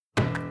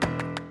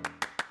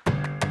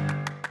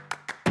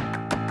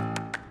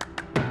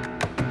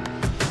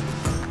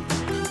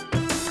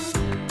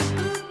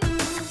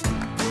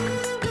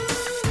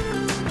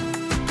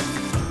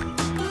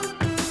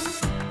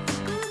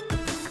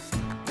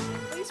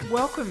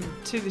welcome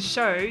to the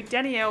show,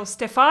 Danielle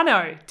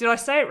Stefano. Did I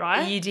say it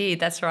right? You did,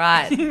 that's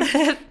right.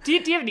 Do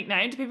you have a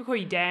nickname? Do people call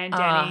you Dan,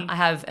 Danny? I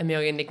have a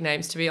million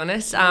nicknames, to be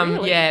honest.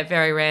 Really? Yeah,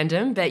 very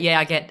random. But yeah,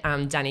 I get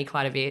Danny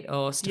quite a bit,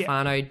 or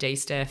Stefano,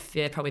 D-Steph.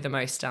 Yeah, probably the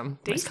most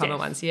common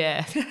ones,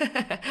 yeah.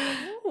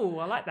 Oh,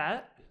 I like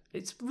that.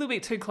 It's a little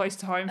bit too close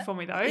to home for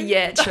me, though.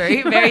 Yeah,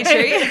 true. Very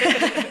true.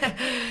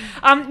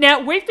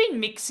 Now, we've been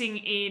mixing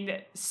in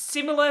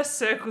similar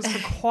circles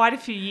for quite a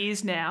few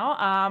years now,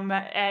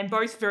 and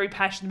both very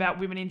passionate about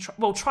women in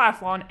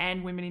triathlon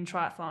and women in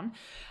triathlon.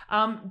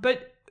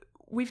 But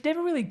we've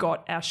never really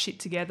got our shit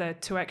together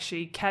to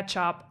actually catch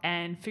up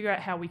and figure out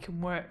how we can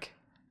work.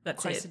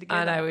 That's closer it.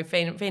 Together. I know, we've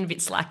been a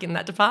bit slack in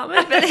that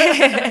department. But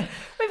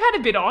We've had a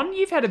bit on.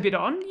 You've had a bit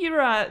on.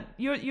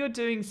 You're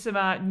doing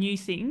some new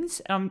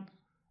things.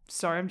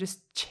 Sorry, I'm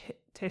just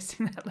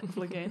testing that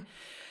level again.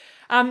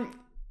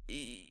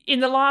 In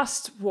the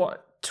last,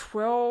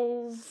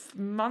 12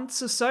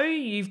 months or so,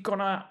 you've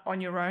gone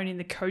on your own in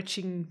the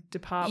coaching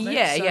department.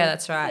 Yeah,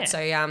 that's right. Yeah. So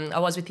I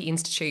was with the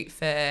Institute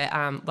for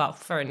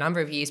a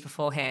number of years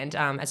beforehand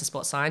as a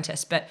sports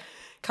scientist. But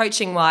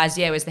coaching-wise,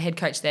 was the head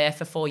coach there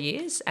for 4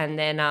 years. And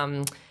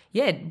then,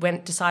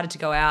 decided to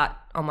go out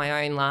on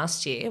my own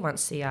last year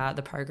once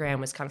the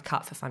program was kind of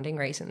cut for funding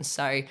reasons.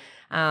 So,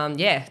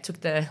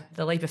 took the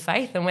leap of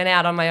faith and went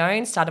out on my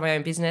own, started my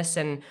own business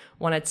and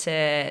wanted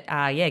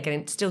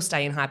to, still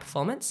stay in high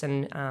performance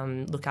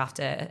and look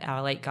after our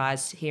elite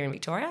guys here in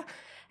Victoria.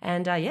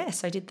 And,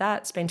 so I did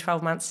that. It's been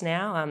 12 months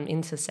now. I'm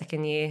into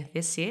second year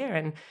this year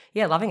and,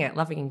 loving it,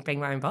 loving being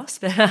my own boss.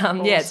 But,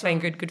 Awesome. It's been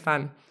good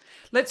fun.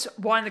 Let's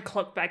wind the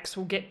clock back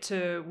so we'll get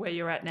to where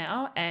you're at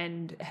now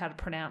and how to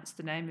pronounce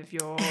the name of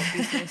your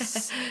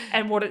business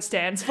and what it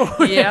stands for.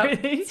 Yeah,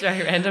 it's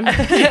very random.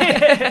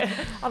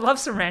 I love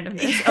some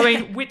randomness. I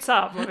mean, wits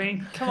up. I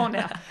mean, come on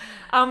now.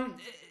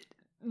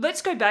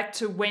 Let's go back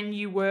to when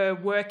you were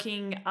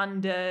working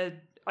under,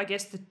 I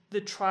guess, the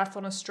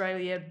Triathlon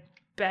Australia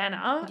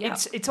banner.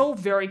 Yep. It's all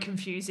very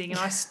confusing and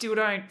I still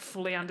don't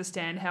fully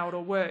understand how it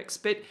all works.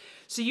 But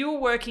so you were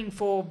working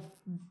for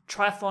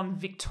Triathlon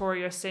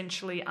Victoria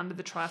essentially under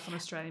the Triathlon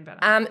Australian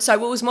banner. So it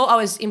was more, I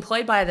was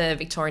employed by the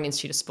Victorian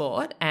Institute of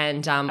Sport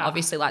and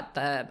obviously like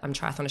the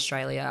Triathlon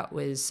Australia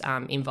was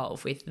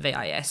involved with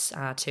VIS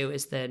too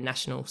as the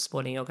national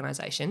sporting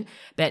organisation.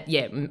 But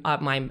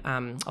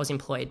I was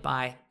employed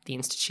by the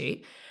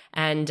Institute.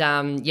 And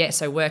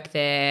so worked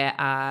there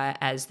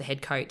as the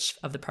head coach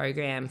of the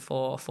program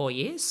for 4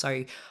 years.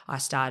 So I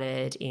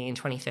started in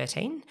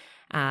 2013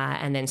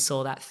 and then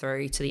saw that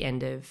through to the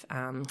end of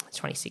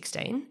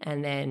 2016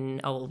 and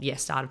then,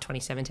 start of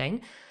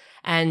 2017.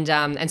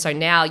 And so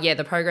now,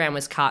 the program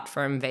was cut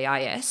from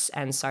VIS.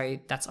 And so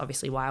that's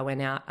obviously why I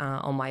went out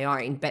on my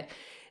own. But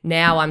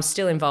now I'm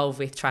still involved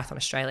with Triathlon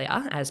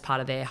Australia as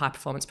part of their high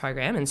performance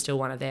program and still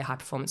one of their high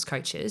performance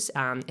coaches.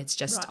 It's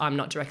just right. I'm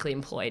not directly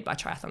employed by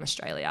Triathlon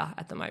Australia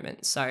at the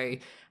moment. So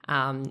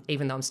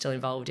even though I'm still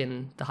involved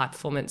in the high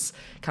performance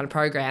kind of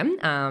program,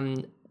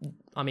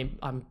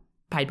 I'm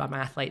paid by my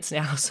athletes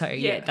now. So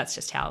that's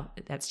just how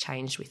that's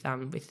changed with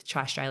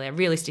Tri Australia.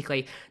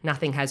 Realistically,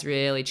 nothing has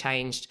really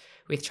changed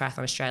with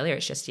Triathlon Australia.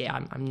 It's just,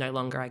 I'm no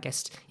longer, I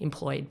guess,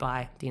 employed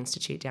by the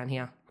Institute down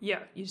here. Yeah,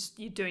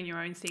 you're doing your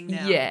own thing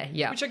now.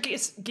 Yeah. Which I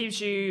guess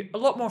gives you a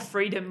lot more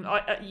freedom.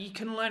 You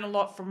can learn a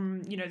lot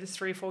from, the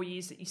 3 or 4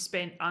 years that you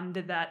spent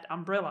under that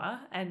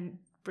umbrella and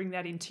bring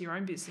that into your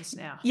own business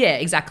now. Yeah,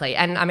 exactly.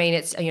 And I mean,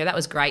 it's, that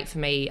was great for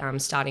me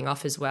starting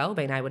off as well,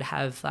 being able to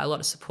have a lot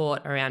of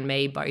support around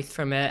me, both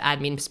from an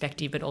admin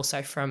perspective, but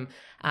also from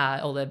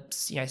all the,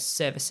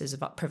 services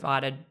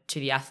provided to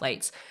the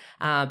athletes.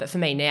 But for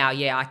me now,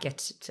 I get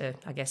to,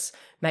 I guess,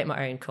 make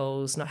my own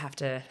calls, not have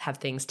to have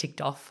things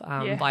ticked off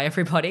by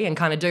everybody and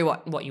kind of do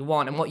what you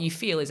want and what you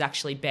feel is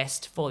actually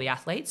best for the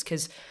athletes,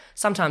 because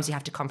sometimes you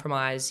have to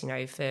compromise,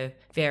 for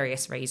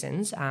various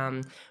reasons.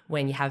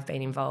 When you have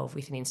been involved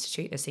with an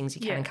institute, there's things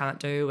you can and can't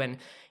do and,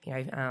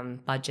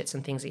 budgets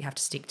and things that you have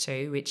to stick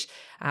to, which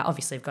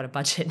obviously I've got a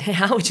budget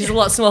now, which is a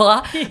lot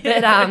smaller.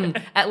 But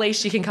at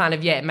least you can kind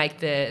of, make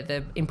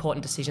the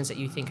important decisions that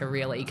you think are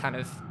really kind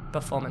of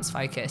performance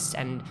focused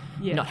and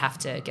not have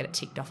to get it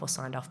ticked off or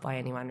signed off by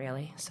anyone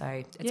really.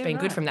 So it's been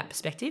good from that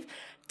perspective.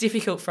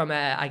 Difficult from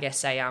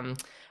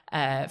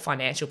a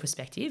financial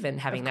perspective and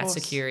having that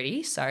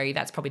security. So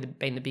that's probably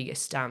been the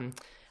biggest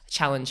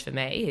challenge for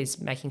me, is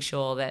making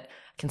sure that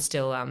I can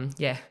still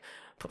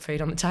put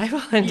food on the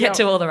table and get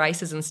to all the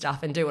races and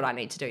stuff and do what I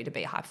need to do to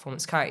be a high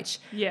performance coach.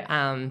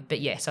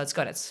 So it's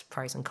got its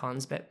pros and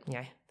cons, but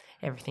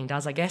everything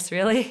does, I guess,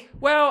 really.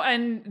 Well,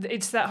 and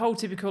it's that whole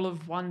typical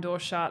of one door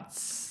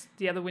shuts,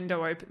 the other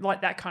window open,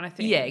 like that kind of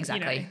thing. Yeah,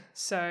 exactly.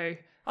 So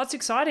that's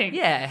exciting.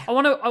 Yeah. I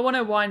want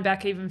to wind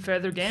back even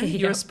further again.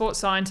 You're a sports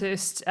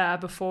scientist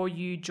before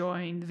you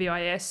joined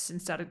VIS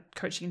and started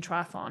coaching in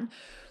triathlon.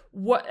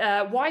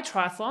 Why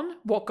triathlon?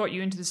 What got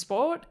you into the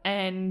sport?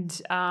 And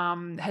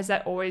has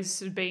that always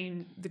sort of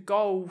been the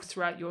goal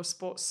throughout your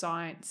sports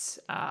science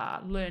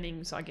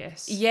learnings, I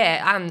guess?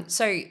 Yeah.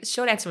 So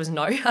short answer was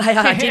no.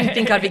 I didn't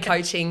think I'd be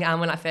coaching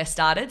when I first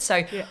started.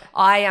 So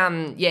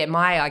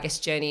my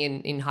journey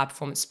in high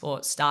performance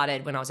sports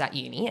started when I was at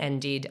uni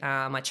and did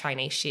my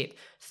traineeship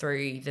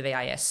through the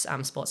VIS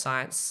sports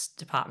science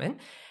department.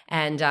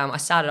 And I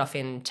started off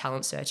in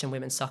talent search and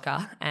women's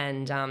soccer,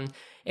 and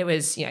it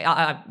was,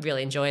 I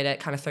really enjoyed it,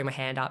 kind of threw my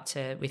hand up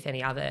with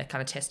any other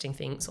kind of testing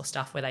things or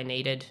stuff where they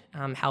needed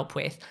help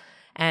with.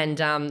 And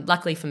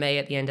luckily for me,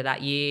 at the end of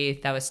that year,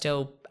 they were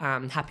still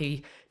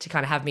happy to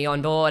kind of have me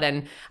on board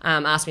and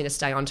asked me to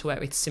stay on to work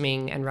with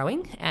swimming and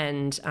rowing.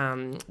 And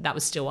that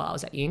was still while I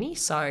was at uni.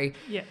 So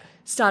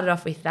started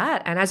off with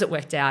that. And as it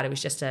worked out, it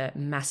was just a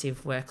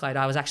massive workload.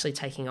 I was actually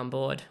taking on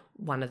board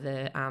one of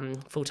the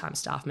full-time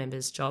staff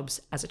members' jobs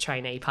as a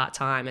trainee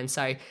part-time. And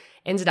so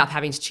ended up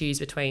having to choose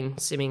between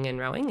swimming and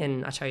rowing,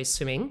 and I chose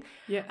swimming.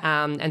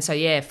 From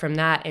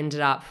that ended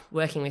up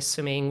working with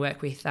swimming,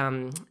 work with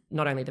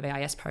not only the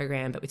VIS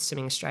program, but with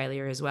Swimming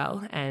Australia as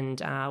well,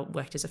 and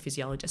worked as a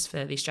physiologist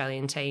for the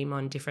Australian team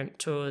on different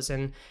tours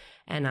and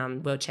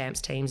world champs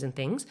teams and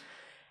things.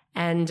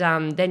 And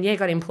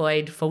got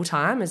employed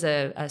full-time as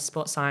a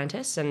sports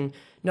scientist, and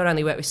not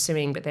only worked with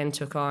swimming, but then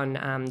took on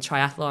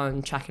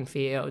triathlon, track and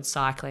field,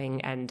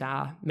 cycling, and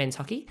men's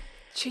hockey.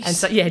 Jeez. And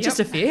so, just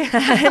a few.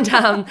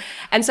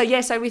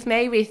 So with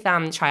me, with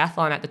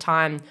triathlon at the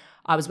time,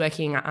 I was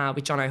working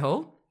with John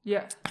O'Hall,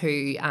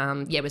 who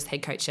was the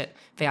head coach at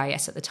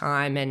VIS at the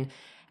time, and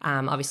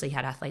obviously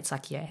had athletes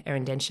like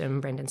Erin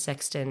Densham, Brendan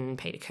Sexton,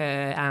 Peter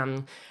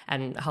Kerr,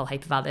 and a whole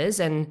heap of others.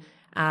 And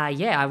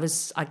I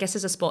was, I guess,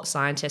 as a sports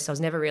scientist, I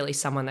was never really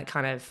someone that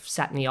kind of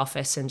sat in the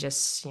office and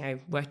just,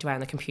 worked away on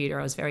the computer.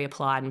 I was very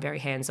applied and very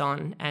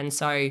hands-on. And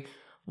so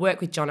worked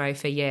with Jono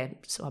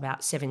for,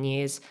 about 7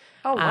 years.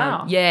 Oh,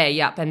 wow.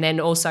 And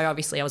then also,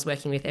 obviously, I was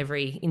working with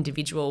every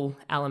individual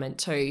element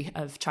too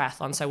of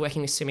triathlon. So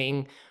working with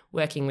swimming,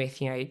 working with,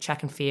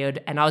 track and field.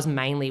 And I was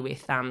mainly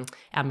with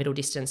our middle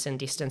distance and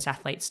distance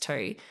athletes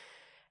too.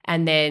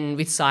 And then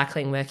with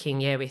cycling, working,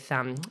 with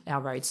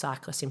our road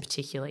cyclists in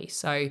particular.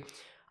 So,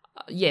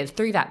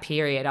 through that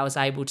period, I was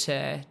able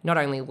to not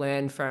only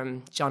learn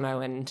from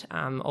Jono and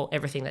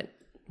everything that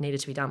needed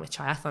to be done with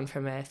triathlon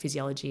from a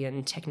physiology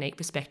and technique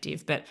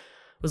perspective, but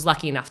was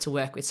lucky enough to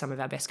work with some of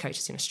our best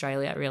coaches in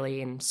Australia,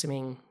 really, in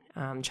swimming,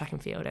 track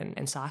and field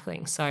and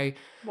cycling. So,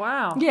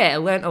 wow. I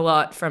learned a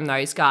lot from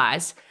those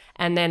guys.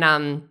 And then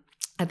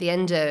at the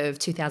end of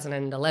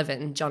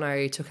 2011,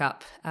 Jono took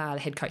up the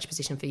head coach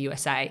position for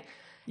USA.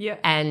 Yeah.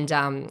 And,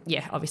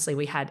 obviously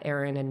we had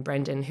Erin and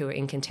Brendan who were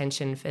in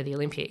contention for the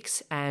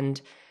Olympics.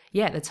 And,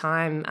 at the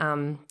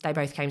time, they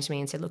both came to me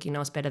and said, look,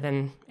 us better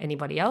than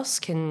anybody else.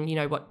 Can,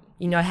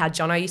 how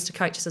Jono used to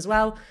coach us as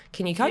well.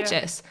 Can you coach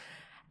us?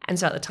 And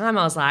so at the time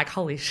I was like,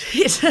 holy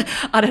shit.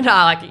 I don't know.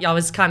 I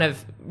was kind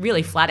of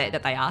really flattered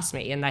that they asked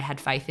me and they had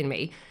faith in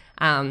me.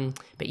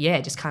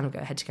 Just kind of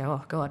had to go,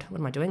 oh God, what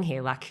am I doing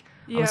here? I'm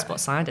a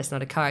sports scientist,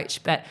 not a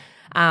coach. But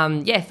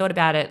thought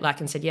about it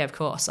and said, of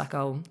course,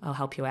 I'll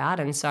help you out.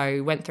 And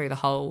so went through the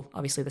whole,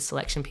 obviously the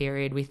selection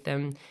period with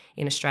them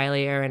in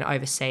Australia and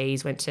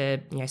overseas, went to,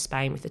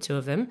 Spain with the two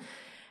of them.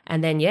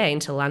 And then,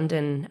 into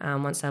London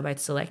once they were both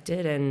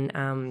selected,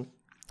 and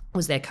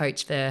was their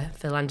coach for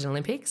London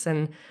Olympics.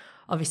 And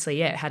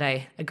obviously, had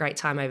a great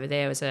time over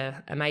there. It was an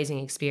amazing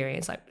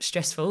experience,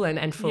 stressful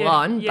and full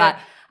on, but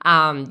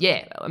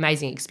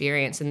amazing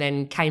experience. And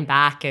then came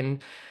back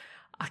and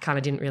I kind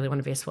of didn't really want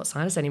to be a sports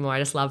scientist anymore. I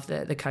just loved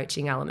the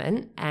coaching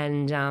element.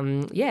 And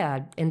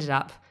I ended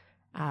up,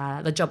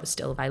 the job was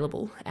still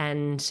available,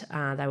 and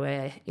they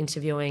were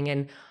interviewing,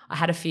 and I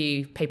had a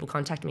few people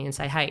contact me and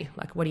say, hey,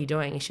 what are you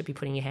doing? You should be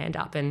putting your hand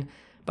up. And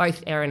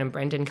both Erin and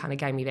Brendan kind of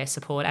gave me their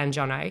support, and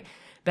Jono.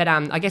 But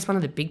I guess one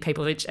of the big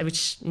people,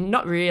 which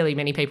not really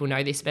many people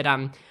know this, but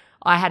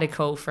I had a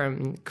call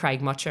from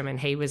Craig Mottram, and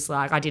he was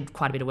like, I did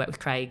quite a bit of work with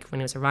Craig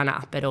when he was a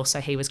runner, but also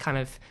he was kind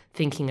of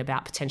thinking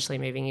about potentially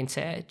moving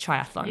into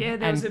triathlon. Yeah,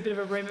 there was a bit of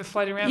a rumour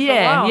floating around for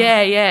a while.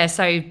 Yeah.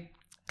 So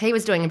he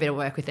was doing a bit of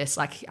work with us,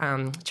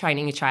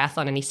 training a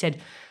triathlon, and he said,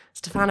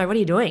 Stefano, what are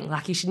you doing?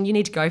 You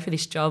need to go for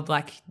this job,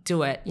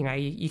 do it.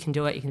 You can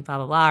do it, you can blah,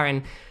 blah, blah.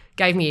 And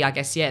gave me, I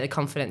guess, the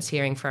confidence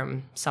hearing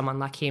from someone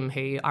like him,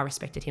 who I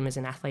respected him as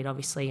an athlete,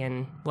 obviously,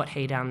 and what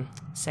he'd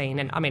seen.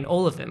 And I mean,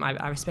 all of them,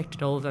 I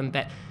respected all of them,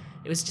 but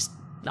it was just,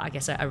 I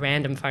guess, a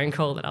random phone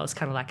call that I was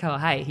kind of like, oh,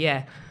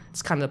 hey,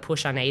 it's kind of the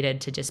push I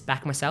needed to just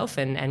back myself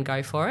and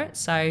go for it.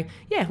 So,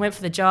 went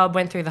for the job,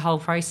 went through the whole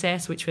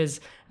process, which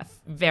was a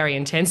very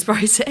intense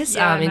process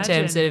in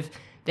terms of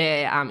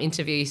their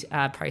interview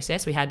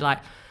process. We had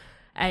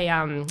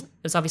it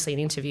was obviously an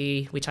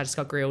interview which I just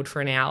got grilled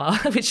for an hour,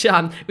 which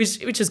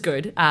was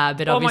good,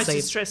 but almost obviously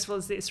as stressful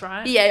as this,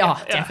 right?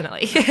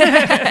 Definitely.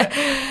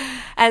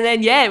 And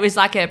then it was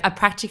a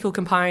practical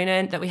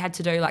component that we had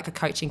to do, a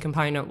coaching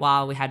component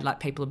while we had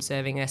people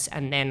observing us,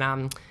 and then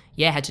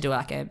had to do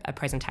a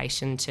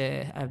presentation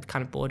to a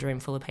kind of boardroom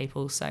full of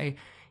people. So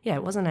yeah,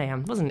 it wasn't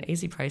an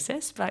easy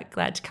process, but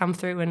glad to come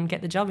through and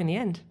get the job in the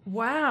end.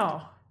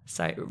 Wow.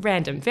 So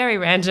very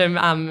random,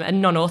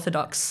 and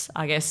non-orthodox,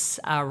 I guess,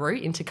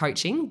 route into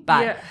coaching.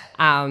 But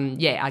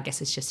I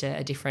guess it's just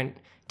a different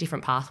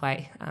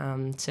pathway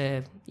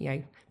to,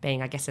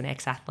 being, I guess, an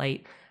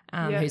ex-athlete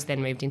who's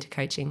then moved into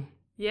coaching.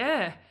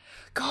 Yeah.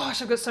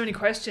 Gosh, I've got so many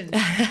questions.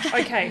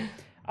 Okay.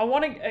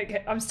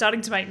 I'm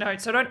starting to make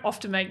notes. I don't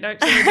often make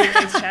notes when we're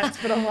doing these chats,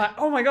 but I'm like,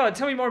 oh my God,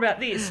 tell me more about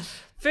this.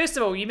 First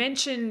of all, you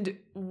mentioned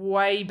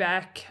way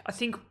back, I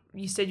think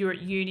you said you were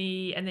at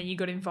uni and then you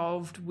got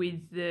involved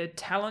with the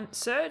talent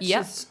search.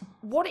 Yes.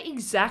 What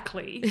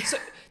exactly? So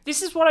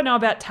this is what I know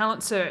about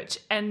talent search,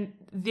 and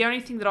the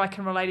only thing that I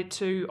can relate it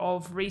to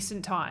of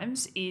recent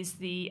times is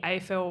the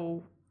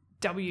AFLW.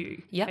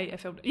 Yep.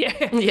 AFL,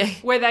 yeah.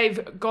 Where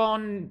they've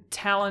gone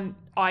talent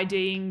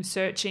IDing,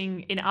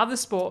 searching in other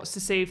sports to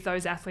see if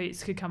those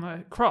athletes could come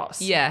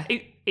across. Yeah.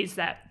 Is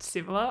that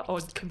similar or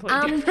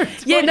completely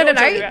different? Yeah, no.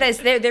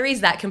 There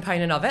is that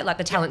component of it, like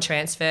the talent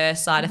transfer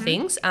side of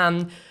things.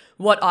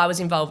 What I was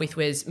involved with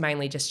was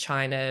mainly just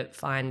trying to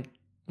find,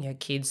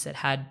 kids that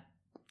had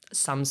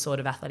some sort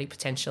of athletic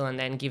potential and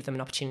then give them an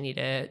opportunity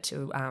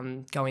to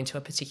go into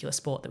a particular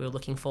sport that we were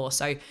looking for.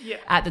 So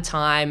at the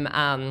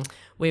time,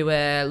 we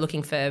were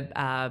looking for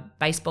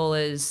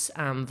baseballers,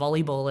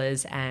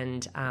 volleyballers,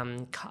 and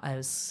it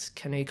was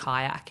canoe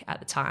kayak at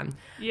the time.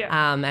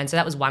 And so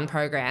that was one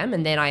program.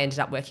 And then I ended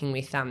up working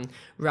with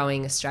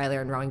Rowing Australia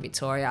and Rowing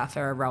Victoria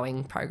for a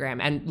rowing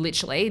program. And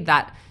literally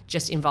that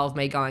just involved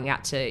me going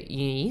out to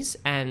unis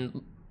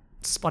and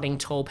spotting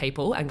tall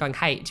people and going,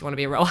 hey, do you want to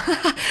be a rower?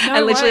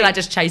 And literally like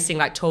just chasing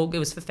like tall, it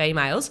was for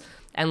females,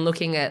 and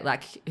looking at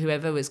like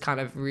whoever was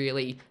kind of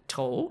really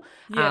tall,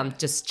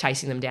 just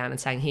chasing them down and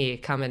saying, here,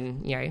 come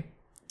and,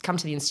 come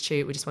to the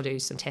institute. We just want to do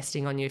some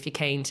testing on you if you're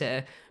keen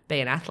to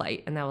be an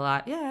athlete. And they were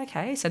like, yeah,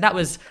 okay. So that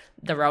was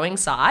the rowing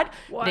side.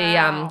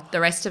 Wow.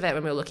 The rest of it,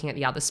 when we were looking at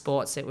the other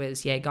sports, it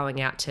was, going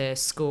out to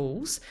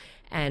schools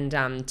and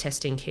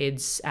testing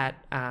kids at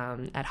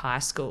high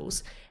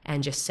schools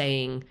and just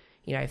seeing,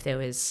 if there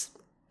was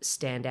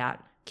standout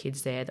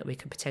kids there that we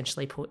could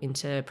potentially put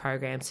into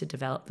programs to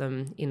develop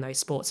them in those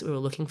sports that we were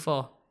looking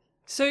for.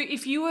 So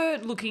if you were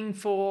looking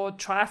for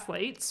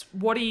triathletes,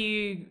 what are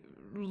you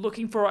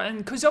looking for? And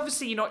because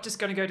obviously you're not just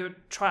going to go to a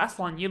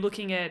triathlon, you're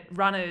looking at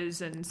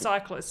runners and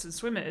cyclists and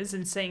swimmers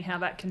and seeing how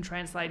that can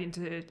translate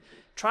into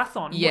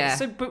triathlon. Yeah.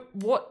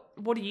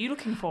 What are you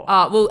looking for?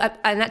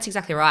 And that's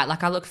exactly right.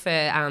 Like I look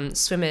for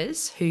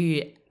swimmers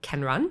who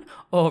can run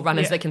or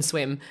runners that can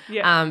swim.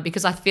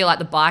 Because I feel like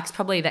the bike's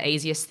probably the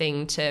easiest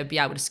thing to be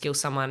able to skill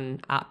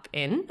someone up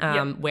in.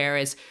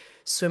 Whereas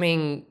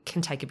swimming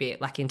can take a bit,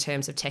 like in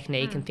terms of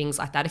technique and things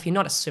like that. If you're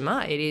not a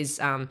swimmer, it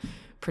is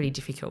pretty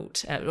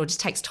difficult. It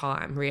just takes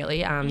time really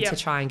to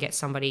try and get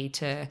somebody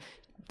to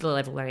the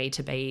level they need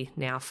to be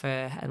now for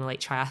an elite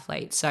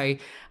triathlete. So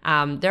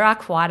there are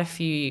quite a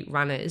few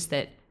runners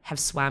that have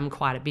swam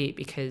quite a bit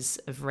because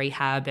of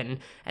rehab and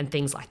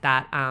things like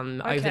that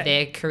over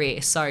their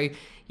career. So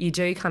you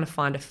do kind of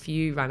find a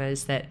few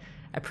runners that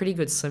are pretty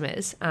good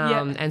swimmers.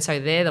 And so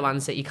they're the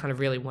ones that you kind of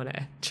really want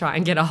to try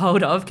and get a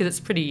hold of, because it's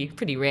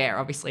pretty rare,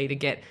 obviously, to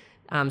get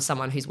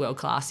someone who's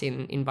world-class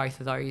in both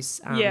of those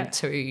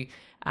two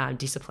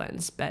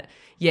disciplines. But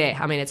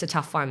it's a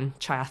tough one,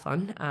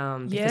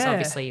 triathlon, because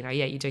obviously,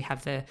 you do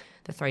have the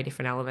three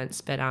different elements.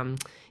 But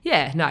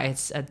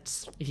it's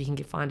if you can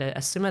find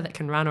a swimmer that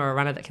can run or a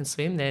runner that can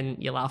swim, then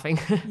you're laughing.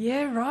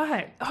 Yeah,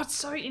 right. Oh, it's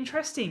so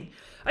interesting.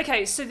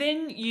 Okay, so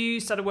then you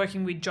started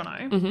working with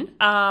Jono.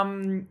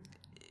 Mm-hmm.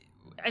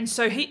 And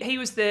so he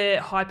was the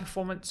high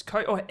performance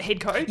coach or head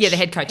coach? Yeah, the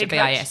head coach at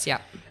BIS,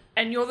 yeah.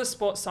 And you're the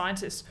sports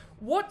scientist.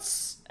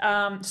 What's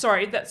that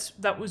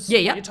was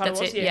what your title that's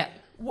was? it, yeah.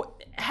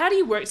 How do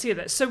you work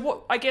together? So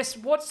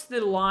what's the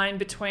line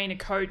between a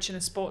coach and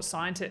a sports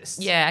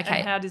scientist? Yeah, okay.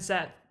 And how does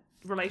that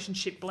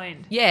relationship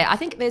blend? Yeah, I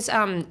think there's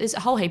a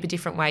whole heap of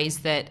different ways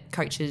that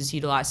coaches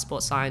utilise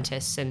sports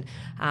scientists and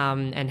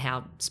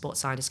how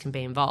sports scientists can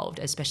be involved,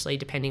 especially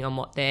depending on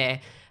what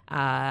their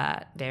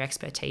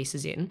expertise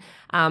is in.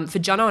 For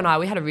Jono and I,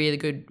 we had a really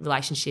good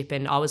relationship,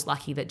 and I was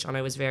lucky that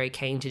Jono was very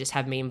keen to just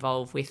have me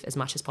involved with as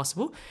much as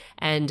possible.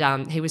 And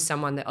he was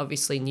someone that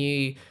obviously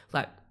knew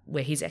like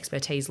where his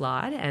expertise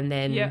lied, and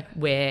then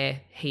where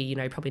he,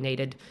 probably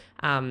needed,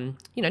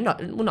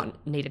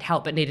 not needed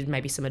help, but needed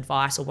maybe some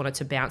advice or wanted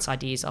to bounce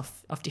ideas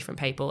off different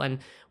people. And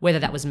whether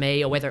that was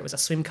me or whether it was a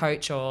swim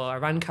coach or a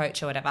run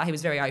coach or whatever, he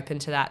was very open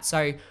to that.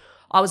 So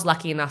I was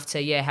lucky enough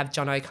to, have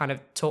Jono kind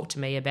of talk to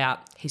me about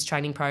his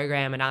training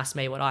program and ask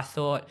me what I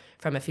thought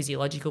from a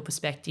physiological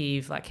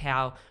perspective, like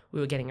how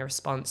we were getting a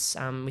response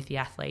with the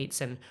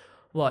athletes and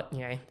what,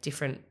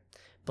 different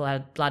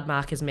blood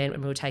markers meant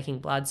when we were taking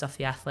bloods off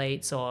the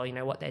athletes, or,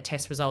 what their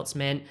test results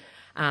meant,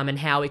 and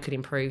how we could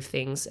improve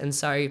things. And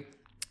so,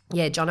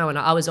 Jono and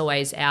I was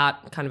always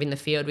out kind of in the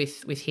field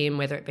with him,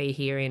 whether it be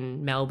here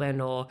in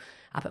Melbourne or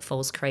up at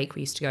Falls Creek.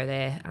 We used to go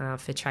there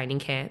for training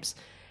camps.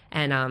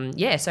 And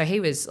so he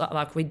was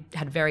like, we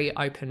had a very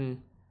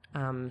open,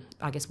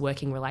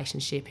 working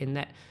relationship in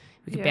that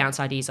we could bounce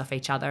ideas off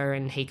each other,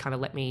 and he kind of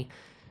let me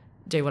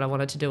do what I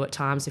wanted to do at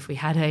times if we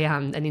had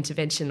an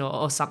intervention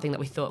or something that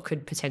we thought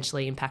could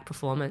potentially impact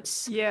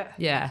performance. Yeah.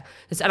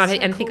 And I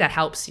think that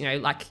helps,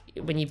 like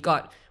when you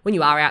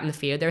are out in the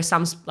field, there are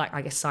some, like,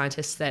 I guess,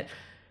 scientists that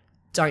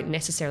don't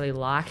necessarily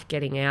like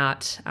getting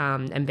out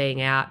and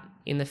being out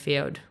in the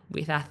field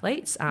with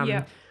athletes,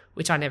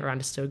 which I never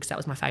understood because that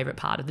was my favourite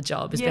part of the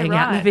job, is being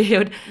out in the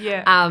field.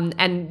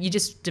 And you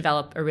just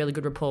develop a really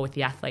good rapport with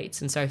the athletes.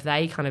 And so if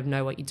they kind of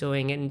know what you're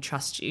doing and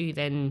trust you,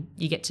 then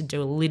you get to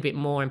do a little bit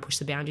more and push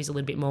the boundaries a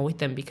little bit more with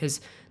them,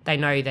 because they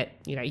know that,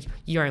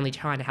 you're only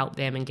trying to help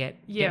them and get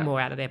more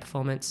out of their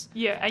performance.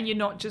 Yeah, and you're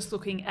not just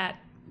looking at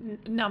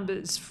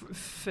numbers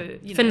for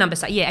numbers'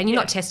 sake, and you're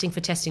not testing for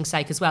testing's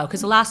sake as well,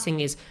 because the last thing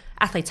is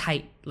athletes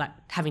hate like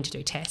having to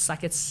do tests.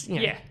 Like, it's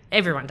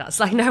everyone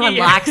does, like no one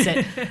likes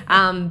it.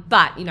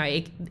 But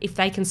if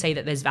they can see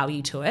that there's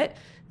value to it,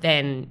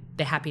 then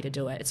they're happy to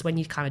do it. It's when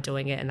you're kind of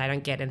doing it and they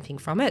don't get anything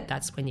from it,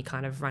 that's when you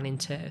kind of run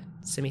into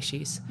some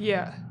issues.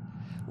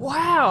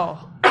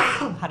 Wow.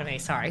 Pardon me,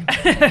 sorry.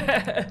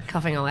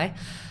 Coughing away.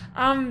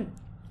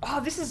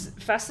 This is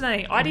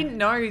fascinating. I didn't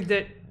know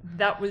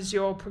that was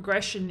your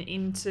progression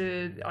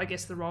into, I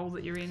guess, the role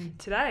that you're in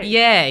today.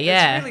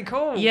 It's really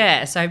cool.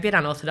 So a bit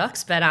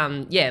unorthodox, but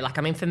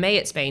for me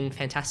it's been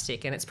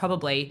fantastic, and it's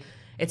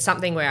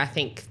something where I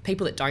think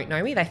people that don't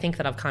know me, they think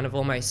that I've kind of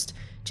almost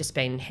just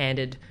been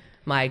handed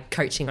my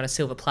coaching on a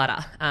silver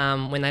platter,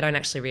 when they don't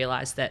actually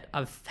realise that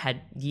I've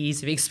had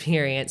years of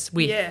experience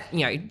with,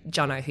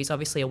 Jono, who's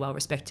obviously a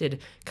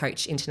well-respected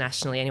coach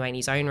internationally anyway in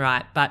his own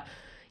right, but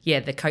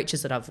the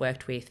coaches that I've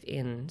worked with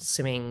in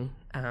swimming,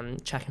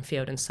 track and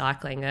field and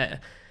cycling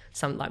are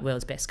some like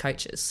world's best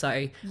coaches. So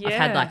I've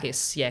had like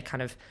this,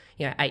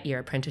 8-year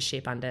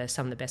apprenticeship under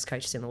some of the best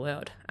coaches in the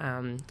world.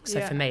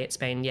 For me, it's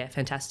been,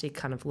 fantastic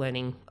kind of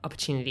learning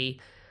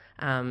opportunity,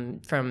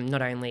 from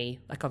not only,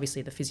 like,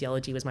 obviously the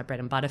physiology was my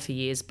bread and butter for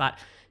years, but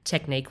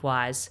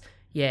technique-wise,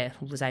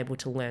 was able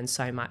to learn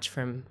so much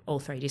from all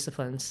three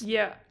disciplines.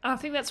 Yeah, I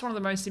think that's one of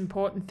the most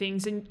important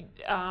things. And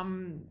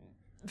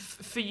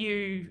for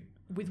you,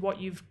 with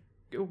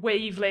where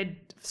you've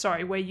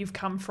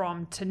come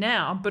from to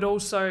now, but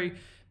also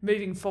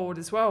moving forward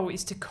as well,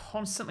 is to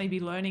constantly be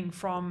learning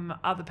from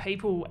other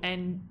people,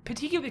 and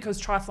particularly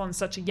because triathlon is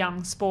such a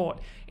young sport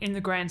in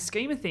the grand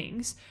scheme of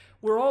things,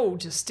 we're all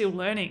just still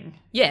learning.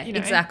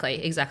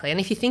 Exactly. And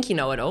if you think you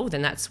know it all,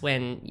 then that's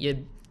when you're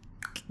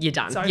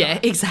done.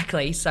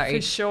 Exactly. So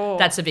for sure,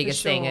 that's the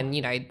biggest thing. And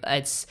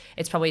it's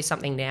probably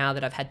something now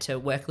that I've had to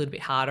work a little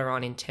bit harder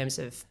on, in terms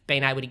of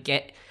being able to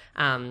get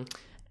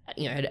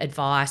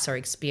advice or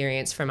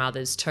experience from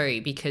others too,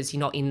 because you're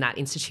not in that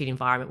institute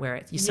environment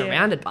where you're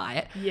surrounded by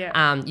it.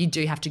 You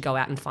do have to go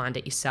out and find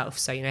it yourself.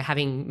 So,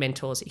 having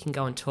mentors that you can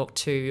go and talk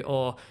to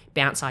or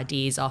bounce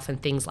ideas off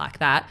and things like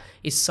that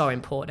is so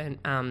important,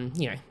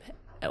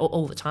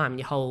 all the time,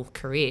 your whole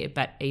career,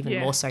 but even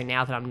more so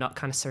now that I'm not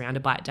kind of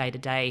surrounded by it day to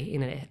day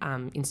in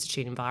an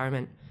institute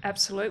environment.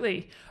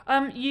 Absolutely.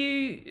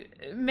 You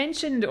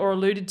mentioned or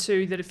alluded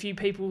to that a few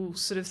people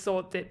sort of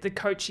thought that the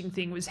coaching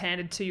thing was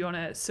handed to you on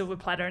a silver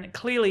platter, and it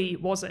clearly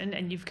wasn't,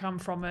 and you've come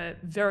from a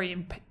very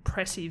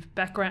impressive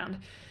background.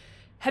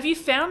 Have you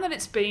found that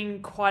it's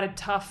been quite a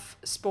tough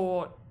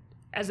sport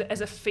as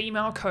a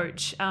female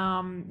coach?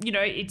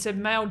 It's a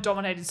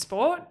male-dominated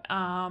sport,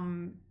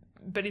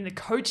 but in the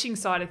coaching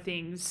side of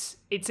things,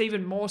 it's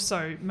even more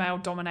so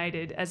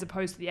male-dominated as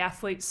opposed to the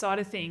athlete side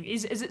of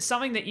things. Is it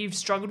something that you've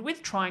struggled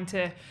with, trying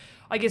to,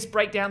 I guess,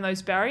 break down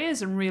those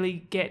barriers and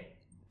really get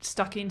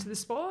stuck into the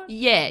sport?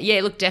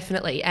 Look,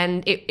 definitely.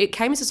 And it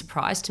came as a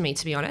surprise to me,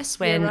 to be honest,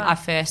 when I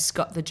first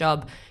got the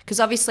job, because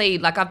obviously,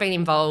 like, I've been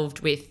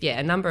involved with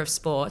a number of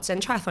sports, and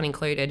triathlon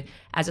included,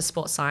 as a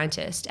sports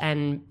scientist,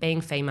 and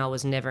being female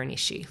was never an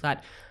issue. Like,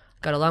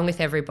 got along with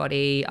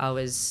everybody. I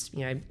was,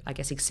 I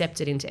guess,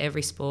 accepted into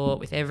every sport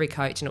with every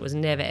coach, and it was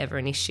never, ever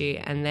an issue.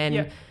 And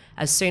then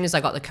as soon as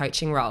I got the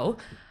coaching role,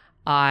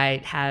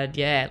 I had,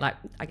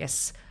 I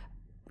guess,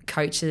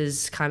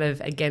 coaches kind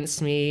of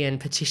against me and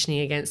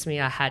petitioning against me.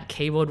 I had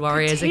keyboard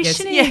warriors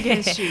against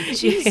you.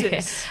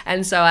 Jesus.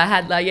 And so I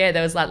had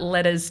there was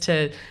letters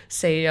to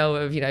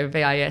CEO of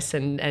VIS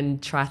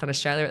and Triathlon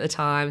Australia at the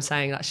time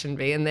saying I shouldn't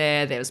be in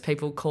there. There was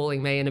people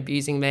calling me and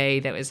abusing me.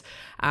 There was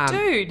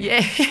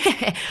I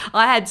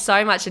had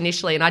so much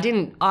initially, and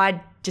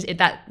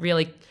that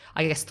really,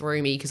 I guess,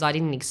 threw me, because I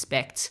didn't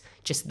expect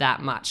just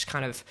that much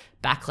kind of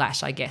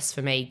backlash, I guess,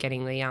 for me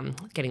getting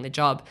the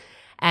job.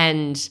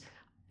 And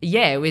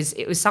it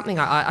was something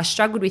I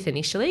struggled with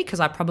initially, because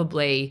I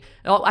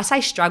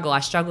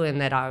struggle in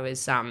that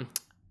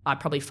I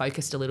probably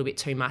focused a little bit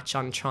too much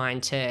on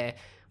trying to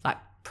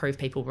prove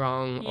people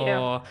wrong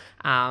or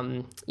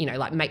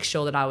make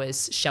sure that I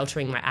was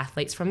sheltering my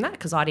athletes from that,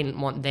 because I didn't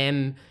want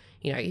them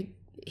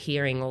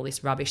hearing all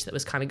this rubbish that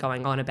was kind of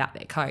going on about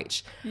their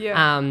coach.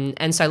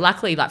 And so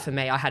luckily, for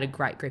me, I had a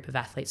great group of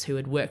athletes who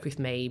had worked with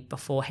me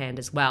beforehand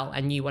as well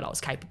and knew what I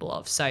was capable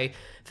of. So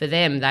for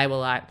them, they were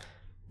like,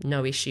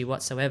 no issue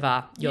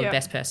whatsoever. You're the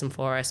best person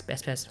for us,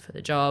 best person for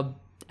the job.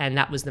 and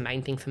that was the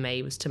main thing for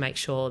me, was to make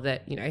sure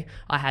that,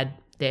 I had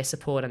their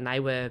support and they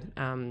were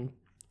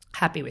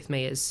happy with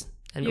me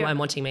and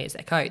wanting me as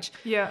their coach.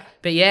 Yeah.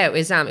 But yeah, it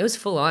was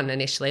full on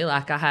initially.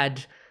 Like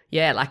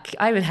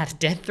I even had a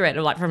death threat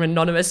from an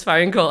anonymous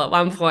phone call at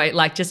one point,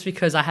 just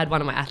because I had one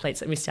of my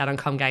athletes that missed out on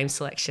Com Games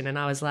selection, and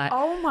I was like,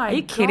 oh my God. Are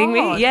you kidding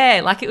me?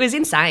 Yeah, it was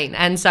insane.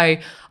 And so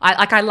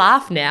I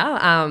laugh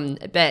now,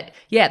 but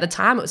yeah, at the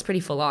time it was pretty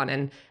full on.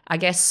 And I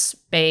guess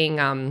being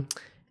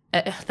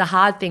the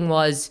hard thing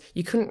was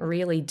you couldn't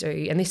really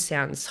do, and this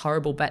sounds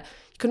horrible, but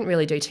you couldn't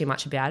really do too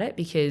much about it,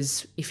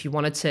 because if you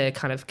wanted to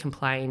kind of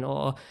complain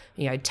or,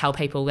 tell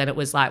people, then it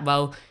was like,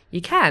 well,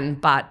 you can,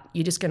 but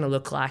you're just going to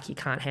look like you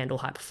can't handle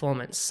high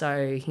performance.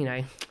 So,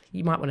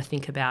 you might want to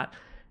think about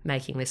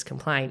making this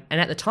complaint.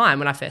 And at the time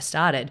when I first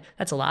started,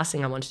 that's the last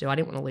thing I wanted to do. I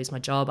didn't want to lose my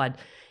job. I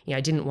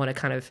didn't want to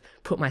kind of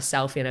put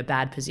myself in a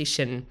bad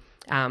position,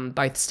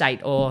 both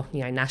state or,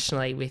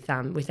 nationally with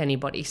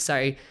anybody. So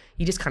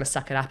you just kind of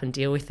suck it up and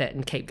deal with it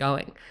and keep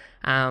going.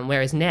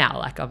 Whereas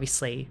now,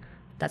 obviously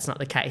that's not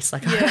the case.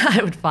 I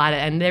would fight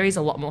it. And there is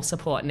a lot more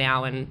support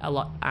now, and a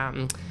lot,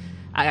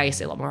 I guess,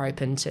 a lot more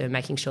open to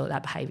making sure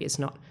that behaviour is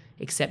not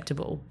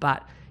acceptable.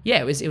 But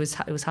yeah, it was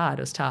hard.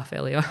 It was tough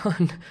early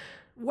on.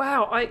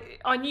 Wow,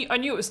 I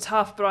knew it was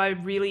tough, but I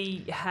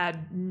really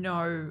had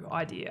no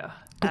idea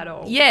at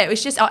all. Yeah, it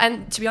was just,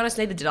 and to be honest,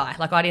 neither did I.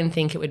 I didn't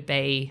think it would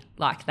be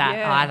like that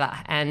either.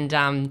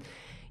 And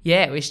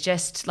it was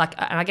just and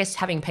I guess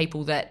having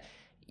people that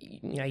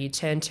you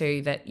turn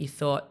to that you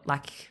thought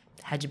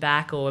had your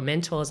back, or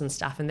mentors and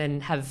stuff, and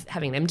then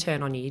having them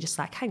turn on you, you're just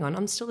like, hang on,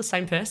 I'm still the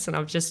same person.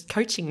 I'm just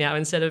coaching now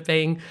instead of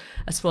being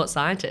a sports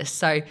scientist.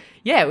 So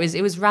yeah,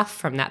 it was rough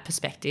from that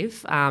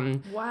perspective.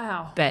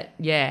 Wow. But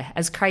yeah,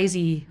 as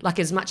crazy,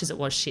 as much as it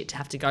was shit to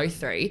have to go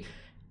through,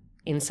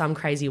 in some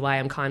crazy way,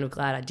 I'm kind of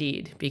glad I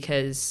did,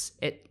 because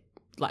it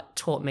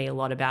taught me a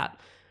lot about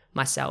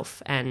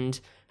myself and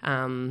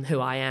who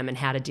I am and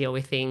how to deal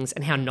with things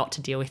and how not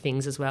to deal with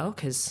things as well.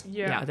 Because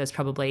there's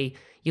probably,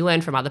 you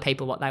learn from other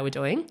people what they were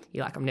doing.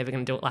 You're like, I'm never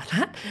going to do it like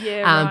that.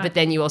 Yeah, right. But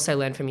then you also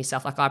learn from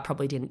yourself. I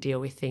probably didn't deal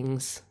with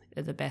things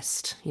the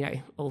best,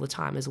 all the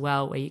time as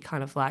well, where you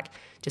kind of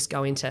just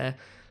go into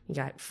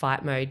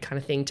fight mode kind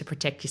of thing to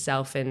protect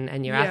yourself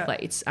and your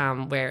athletes.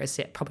 Whereas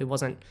it probably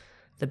wasn't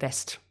the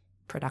best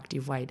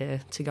productive way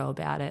to go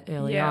about it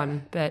early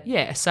on. But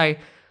yeah, so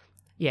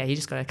yeah, you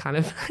just got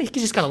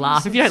to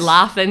laugh. If you don't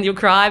laugh, then you'll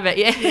cry. But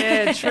yeah.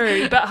 Yeah,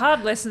 true. But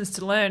hard lessons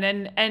to learn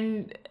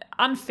and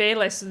unfair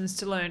lessons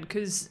to learn,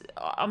 because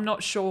I'm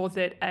not sure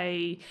that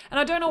and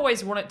I don't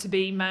always want it to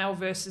be male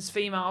versus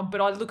female, but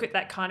I look at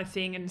that kind of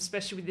thing, and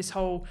especially with this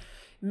whole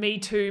Me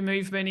Too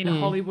movement in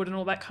Hollywood and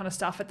all that kind of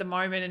stuff at the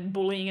moment, and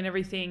bullying and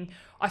everything,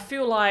 I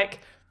feel like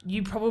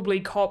you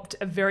probably copped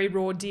a very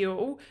raw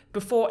deal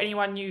before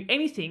anyone knew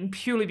anything,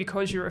 purely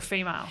because you're a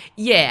female.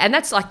 Yeah, and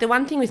that's the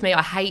one thing with me,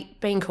 I hate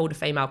being called a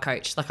female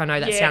coach. I know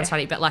that sounds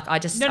funny, but I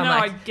just...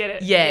 I get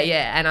it.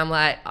 Yeah. And I'm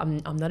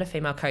I'm not a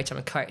female coach, I'm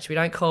a coach. We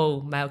don't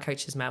call male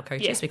coaches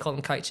we call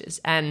them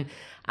coaches. And,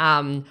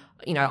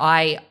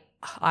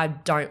 I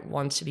don't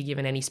want to be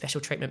given any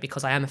special treatment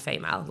because I am a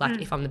female.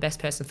 If I'm the best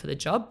person for the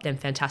job, then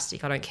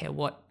fantastic. I don't care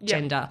what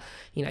gender,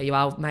 you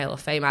are, male or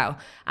female.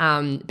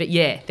 But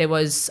yeah, there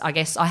was, I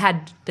guess, I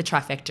had the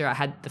trifecta. I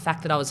had the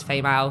fact that I was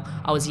female,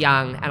 I was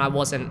young, and I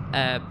wasn't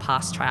a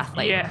past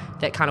triathlete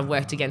that kind of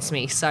worked against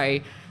me. So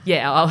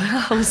yeah,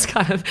 I was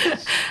kind of,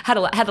 had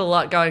a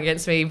lot going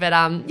against me. But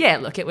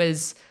look,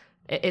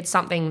 it's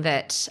something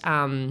that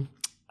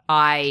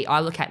I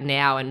look at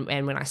now, and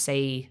when I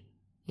see,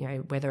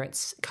 whether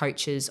it's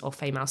coaches or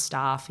female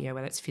staff,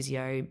 whether it's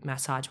physio,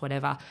 massage,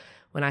 whatever,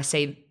 when I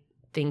see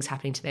things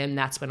happening to them,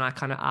 that's when I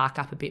kind of arc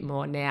up a bit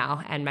more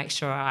now and make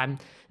sure I'm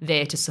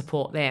there to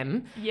support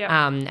them,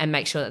 and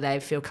make sure that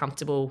they feel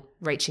comfortable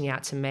reaching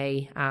out to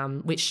me,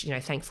 which,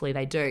 thankfully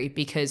they do,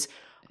 because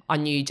I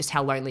knew just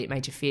how lonely it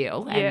made you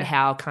feel and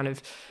how kind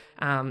of,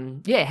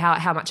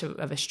 how much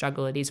of a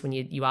struggle it is when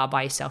you are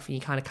by yourself and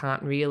you kind of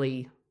can't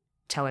really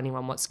tell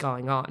anyone what's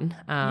going on.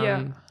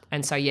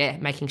 And so,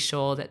 making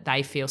sure that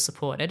they feel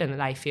supported and that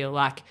they feel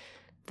like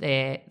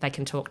they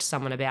can talk to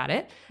someone about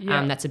it.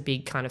 That's a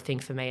big kind of thing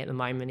for me at the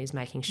moment, is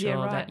making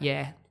sure that,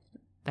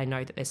 they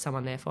know that there's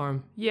someone there for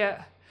them.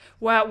 Yeah.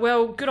 Wow.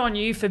 Well, good on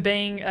you for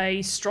being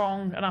a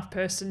strong enough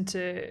person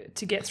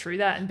to get through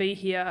that and be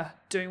here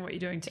doing what you're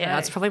doing today. Yeah,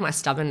 that's probably my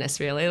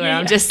stubbornness, really, where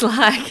I'm just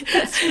like...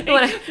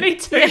 me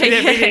too.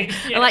 Everything.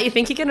 Yeah. I'm like, you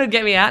think you're going to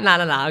get me out? No,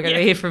 I'm going to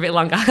be here for a bit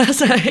longer.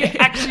 So you're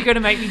actually going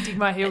to make me dig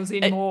my heels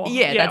in more.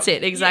 That's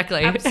it,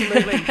 exactly. Yeah,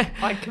 absolutely.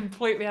 I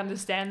completely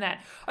understand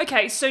that.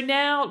 Okay, so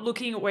now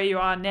looking at where you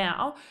are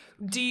now,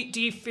 do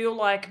you feel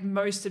like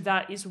most of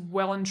that is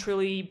well and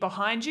truly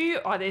behind you?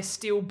 Are there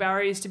still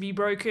barriers to be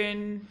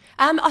broken?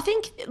 I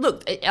think,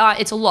 look,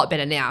 it's a lot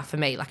better now for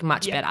me,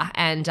 much better.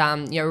 And,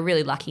 we're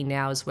really lucky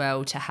now as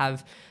well to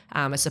have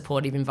a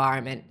supportive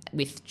environment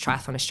with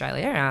Triathlon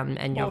Australia,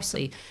 and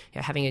obviously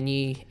having a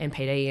new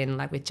MPD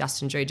and with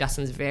Justin Drew.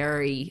 Justin's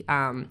very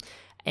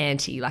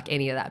anti like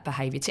any of that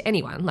behavior to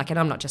anyone. Like, and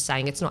I'm not just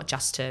saying it's not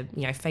just to,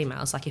 you know,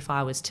 females. Like if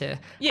I was to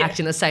act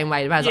in the same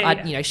way,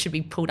 I you know, should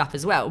be pulled up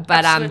as well.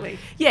 But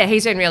yeah,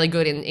 he's been really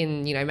good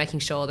in you know, making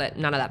sure that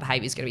none of that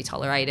behavior is going to be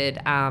tolerated,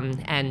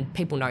 and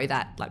people know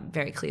that like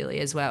very clearly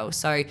as well.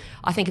 So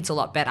I think it's a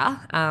lot better.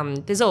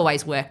 There's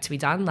always work to be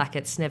done. Like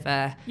it's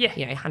never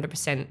you know,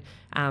 100%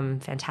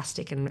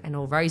 fantastic and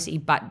all rosy,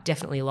 but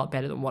definitely a lot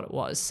better than what it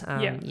was.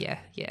 Yeah,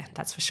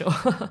 that's for sure.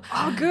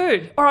 Oh,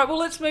 good. All right, well,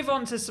 let's move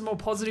on to some more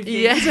positive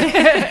things.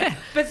 Yeah.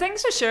 But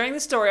thanks for sharing the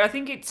story. I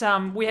think it's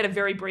we had a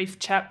very brief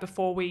chat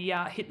before we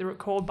hit the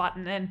record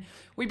button, and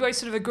we both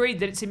sort of agreed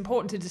that it's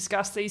important to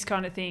discuss these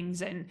kind of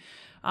things, and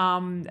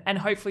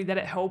hopefully that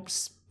it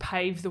helps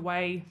pave the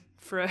way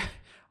for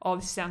oh,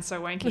 this sounds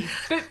so wanky,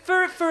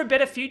 but for a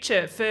better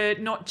future, for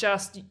not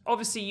just,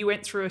 obviously you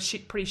went through a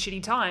pretty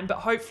shitty time, but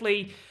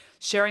hopefully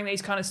sharing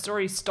these kind of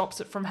stories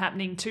stops it from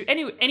happening to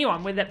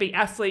anyone, whether that be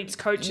athletes,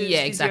 coaches,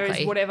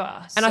 physios,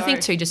 whatever. And I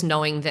think too, just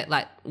knowing that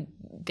like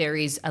there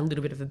is a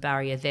little bit of a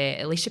barrier there,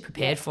 at least you're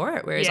prepared for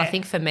it. Whereas I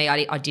think for me,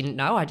 I didn't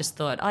know. I just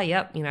thought, oh,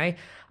 yep, you know,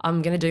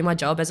 I'm going to do my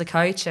job as a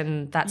coach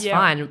and that's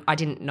fine. I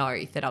didn't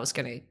know that I was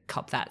going to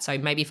cop that. So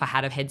maybe if I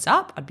had a heads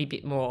up, I'd be a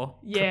bit more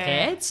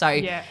prepared. So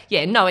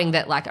knowing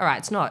that like, all right,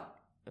 it's not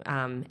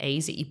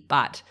easy,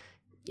 but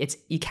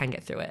you can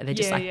get through it. They're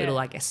just little,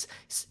 I guess,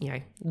 you know,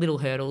 little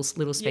hurdles,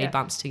 little speed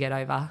bumps to get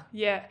over.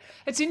 Yeah.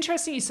 It's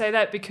interesting you say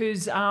that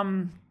because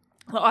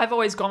I've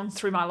always gone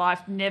through my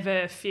life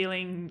never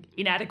feeling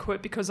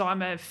inadequate because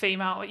I'm a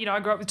female. You know, I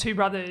grew up with two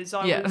brothers.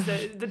 I was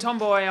the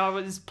tomboy. I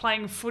was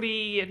playing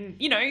footy and,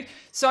 you know,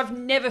 so I've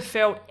never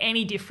felt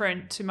any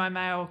different to my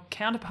male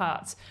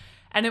counterparts.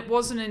 And it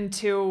wasn't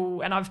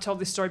until, and I've told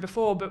this story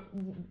before, but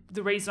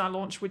the reason I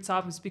launched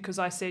WITSARB was because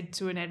I said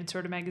to an editor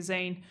at a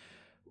magazine,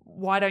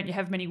 why don't you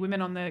have many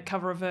women on the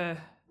cover of the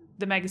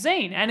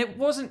magazine? And it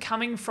wasn't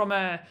coming from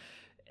a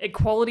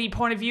equality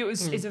point of view.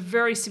 It's a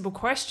very simple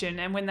question.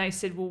 And when they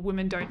said, well,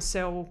 women don't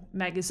sell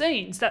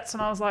magazines, that's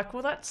when I was like,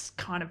 well, that's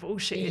kind of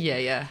bullshit.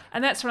 Yeah.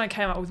 And that's when I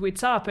came up with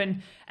WITSUP.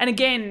 And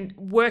again,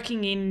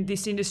 working in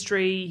this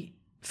industry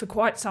for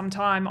quite some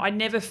time, I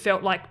never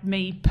felt like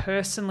me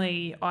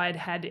personally, I'd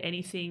had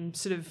anything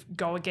sort of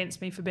go against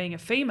me for being a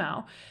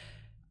female.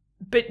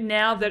 But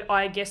now that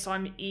I guess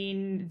I'm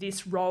in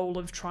this role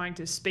of trying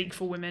to speak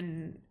for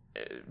women,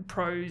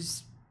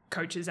 pros,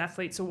 coaches,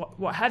 athletes, or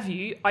what have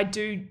you, I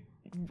do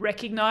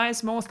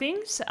recognize more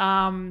things.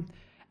 And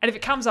if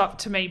it comes up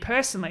to me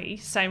personally,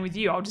 same with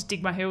you, I'll just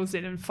dig my heels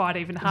in and fight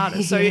even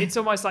harder. So it's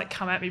almost like,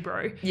 come at me,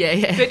 bro.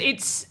 Yeah. But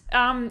it's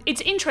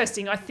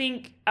interesting. I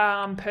think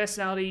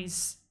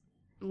personalities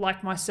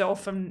like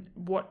myself and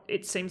what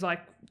it seems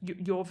like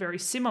you're very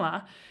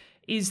similar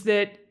is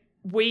that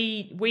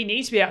we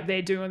need to be out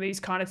there doing these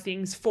kind of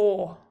things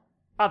for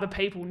other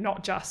people,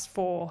 not just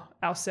for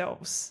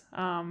ourselves.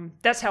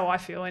 That's how I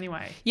feel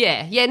anyway.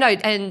 Yeah, no,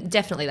 and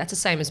definitely that's the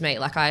same as me.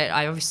 Like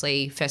I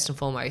obviously first and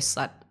foremost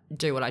like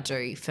do what I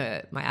do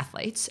for my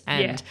athletes,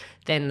 and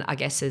then I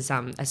guess as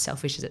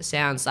selfish as it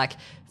sounds, like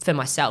for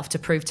myself to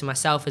prove to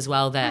myself as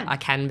well that I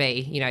can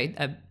be, you know,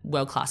 a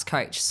world-class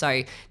coach.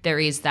 So there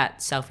is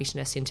that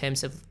selfishness in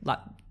terms of like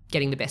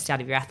getting the best out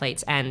of your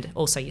athletes and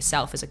also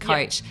yourself as a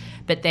coach.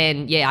 But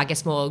then, I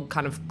guess more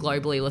kind of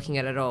globally looking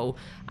at it all,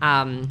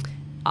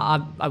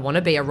 I want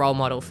to be a role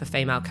model for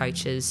female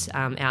coaches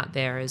out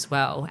there as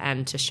well,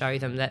 and to show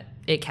them that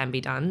it can be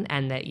done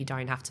and that you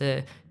don't have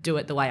to do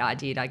it the way I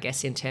did, I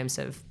guess, in terms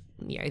of,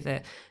 you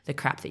know, the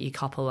crap that you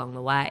cop along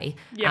the way,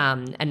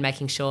 and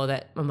making sure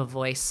that I'm a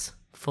voice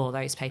for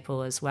those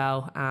people as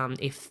well,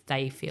 if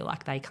they feel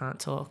like they can't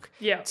talk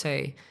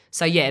too.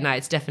 So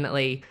it's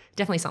definitely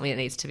something that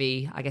needs to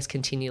be, I guess,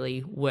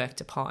 continually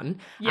worked upon.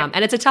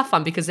 And it's a tough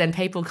one because then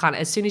people kind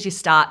of, as soon as you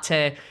start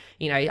to,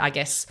 you know, I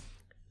guess,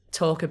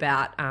 talk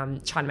about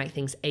trying to make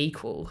things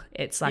equal,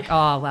 it's like,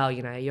 oh, well,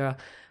 you know, you're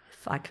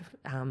like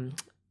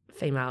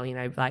female, you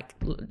know, like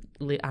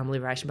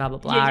liberation, blah, blah,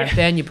 blah,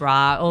 burn your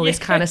bra, all this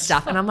kind of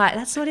stuff. And I'm like,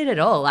 that's not it at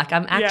all. Like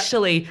I'm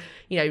actually,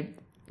 you know,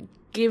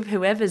 give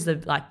whoever's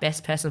the like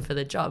best person for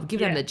the job, give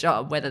them the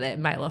job, whether they're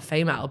male or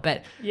female,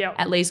 but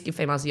at least give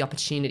females the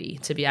opportunity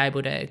to be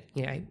able to,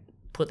 you know,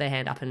 put their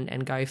hand up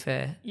and go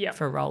for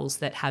roles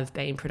that have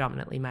been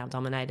predominantly male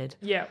dominated.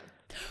 Yeah.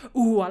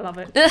 Ooh, I love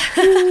it.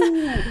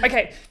 Ooh.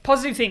 Okay,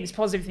 positive things.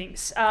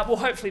 Well,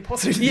 hopefully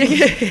positive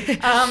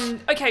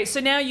things. Okay,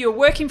 so now you're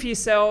working for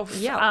yourself.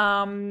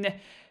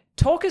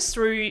 Talk us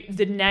through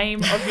the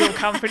name of your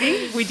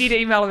company. We did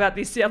email about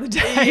this the other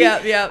day.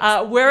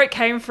 Where it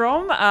came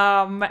from,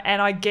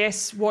 and I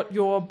guess what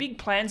your big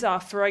plans are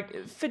for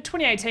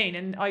 2018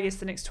 and I guess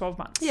the next 12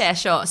 months. Yeah,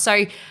 sure.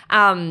 So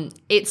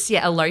it's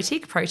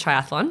Elotic Pro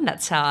Triathlon.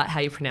 That's how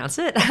you pronounce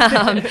it.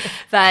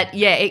 But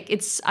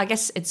it's I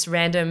guess it's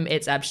random.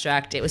 It's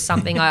abstract. It was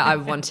something I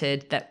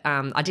wanted that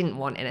I didn't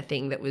want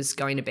anything that was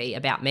going to be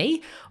about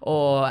me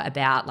or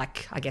about,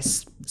 like, I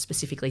guess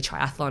specifically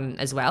triathlon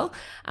as well.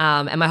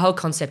 And my whole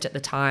concept at the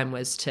time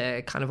was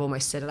to kind of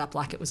almost set it up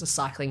like it was a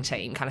cycling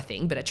team kind of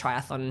thing, but a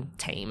triathlon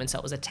team. And so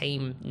it was a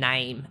team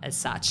name as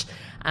such.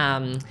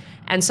 And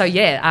so,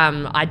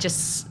 I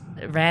just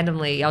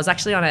randomly, I was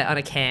actually on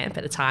a camp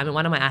at the time, and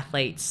one of my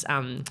athletes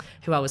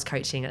who I was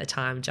coaching at the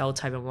time, Joel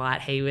Tobin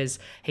White, he's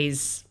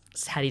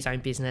had his own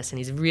business and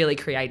he's a really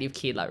creative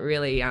kid, like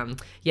really,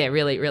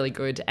 really, really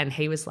good. And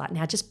he was like,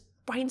 now just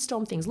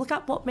brainstorm things, look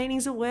up what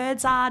meanings of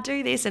words are,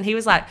 do this. And he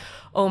was like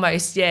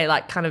almost,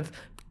 like kind of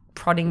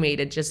prodding me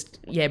to just,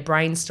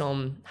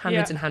 brainstorm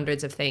hundreds and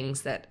hundreds of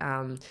things that,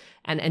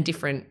 and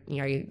different,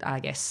 I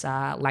guess,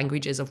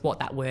 languages of what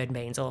that word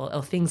means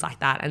or things like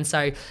that. And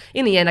so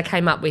in the end, I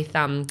came up with,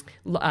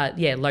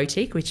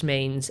 LOTIC, which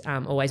means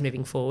always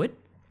moving forward.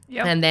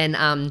 Yep. And then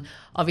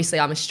obviously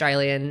I'm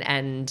Australian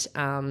and,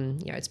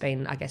 it's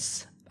been, I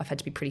guess, I've had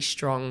to be pretty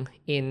strong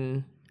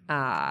in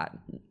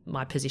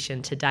my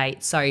position to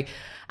date. So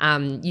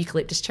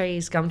eucalyptus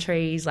trees, gum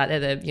trees, like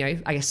they're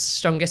the, I guess,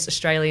 strongest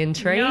Australian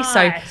tree. Nice.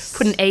 So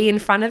put an E in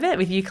front of it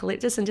with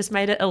eucalyptus and just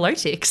made it a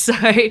LOTIC. So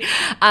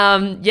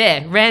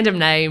random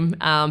name.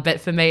 But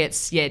for me,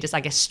 it's, just,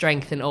 I guess,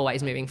 strength and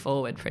always moving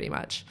forward pretty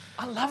much.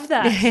 I love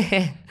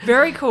that.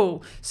 Very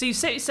cool. So you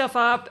set yourself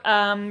up,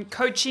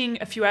 coaching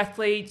a few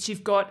athletes.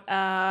 You've got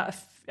a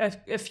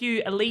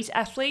few elite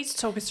athletes.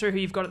 Talk us through who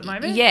you've got at the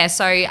moment. Yeah,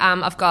 so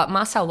I've got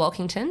Marcel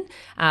Walkington,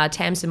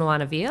 Tamsin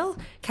Moana-Veal,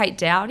 Kate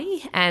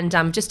Dowdy, and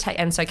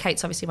so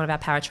Kate's obviously one of our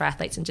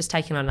para-triathletes, and just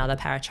taking on another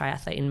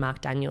para-triathlete in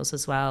Mark Daniels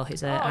as well,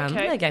 who's a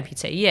leg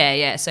amputee.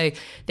 Yeah. So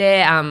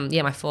they're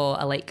my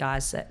 4 elite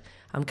guys that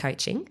I'm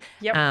coaching.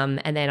 Yep.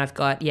 And then I've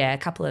got, a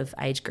couple of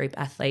age group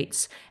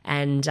athletes,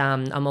 and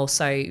I'm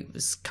also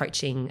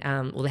coaching,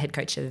 the head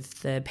coach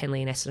of the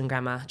Penley and Essendon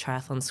Grammar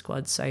Triathlon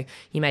squad. So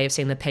you may have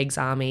seen the Pegs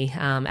Army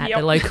at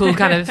the local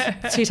kind of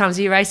 2 times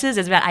a year races.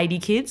 There's about 80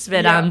 kids.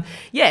 But so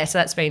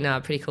that's been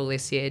pretty cool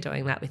this year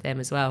doing that with them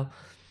as well.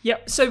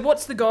 Yep. So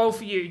what's the goal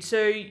for you?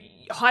 So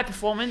high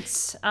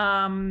performance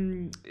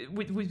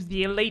with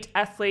the elite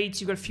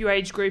athletes, you've got a few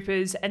age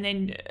groupers, and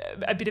then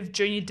a bit of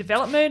junior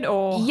development,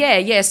 or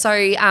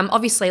so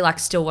obviously like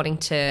still wanting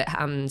to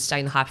stay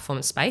in the high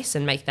performance space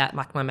and make that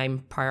like my main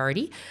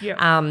priority,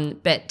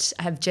 but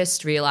I have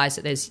just realized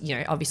that there's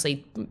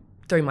obviously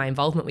through my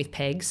involvement with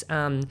Pegs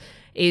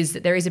is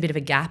that there is a bit of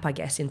a gap, I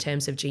guess, in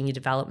terms of junior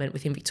development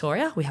within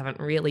Victoria. We haven't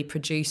really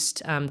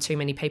produced too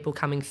many people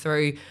coming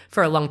through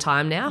for a long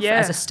time now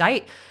as a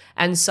state.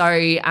 And so,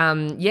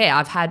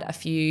 I've had a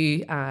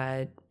few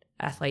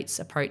athletes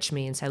approach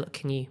me and say, look,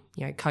 can you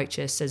coach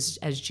us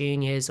as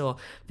juniors or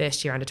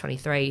first year under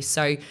 23?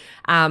 So,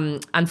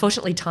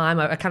 unfortunately,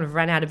 I kind of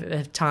ran out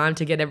of time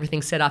to get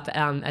everything set up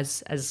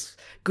as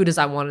good as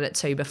I wanted it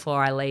to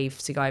before I leave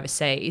to go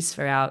overseas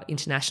for our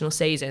international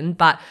season.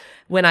 But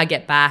when I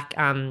get back,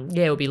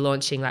 we'll be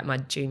launching like my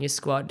junior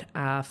squad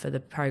for the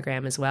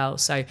program as well.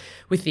 So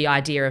with the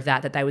idea of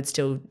that they would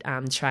still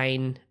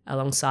train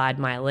alongside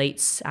my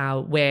elites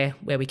where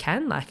we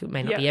can, like it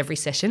may not be every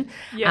session,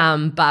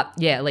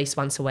 but at least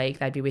once a week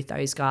they'd be with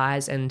those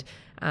guys and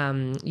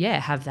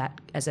have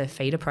that as a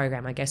feeder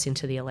program, I guess,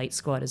 into the elite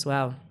squad as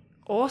well.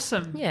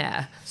 Awesome.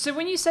 Yeah. So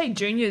when you say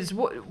juniors,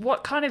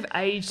 what kind of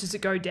age does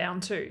it go down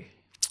to?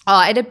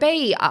 It'd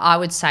be, I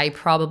would say,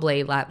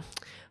 probably like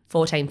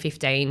 14,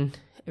 15,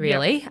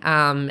 really.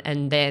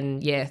 And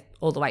then,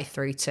 all the way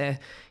through to,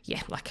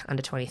 like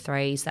under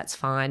 23s, that's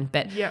fine.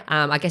 But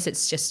I guess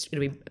it's just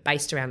going to be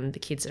based around the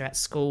kids that are at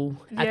school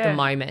at the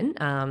moment.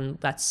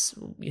 That's,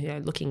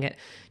 looking at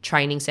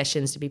training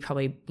sessions to be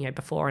probably,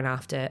 before and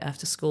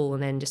after school,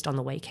 and then just on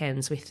the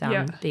weekends with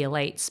the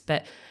elites.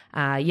 But,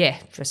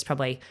 just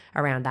probably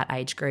around that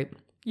age group.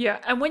 Yeah,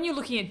 and when you're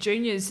looking at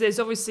juniors, there's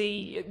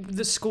obviously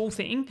the school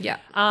thing. Yeah.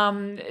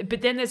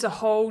 But then there's a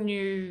whole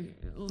new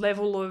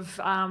level of,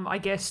 I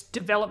guess,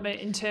 development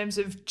in terms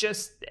of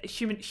just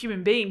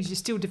human beings. You're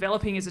still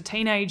developing as a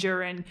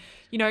teenager, and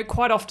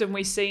quite often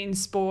we see in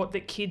sport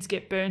that kids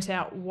get burnt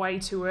out way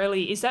too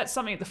early. Is that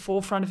something at the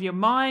forefront of your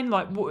mind?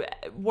 Like,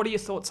 what are your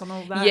thoughts on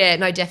all that? Yeah,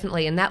 no,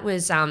 definitely, and that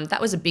was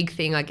a big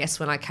thing, I guess,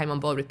 when I came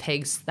on board with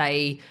Pegs.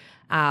 They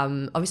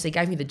obviously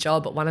gave me the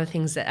job, but one of the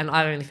things that, and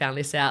I only found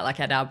this out like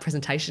at our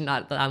presentation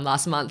night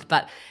last month,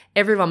 but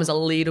everyone was a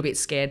little bit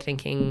scared,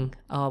 thinking,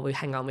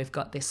 hang on, we've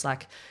got this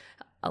like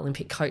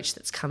Olympic coach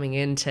that's coming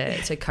in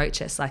to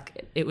coach us.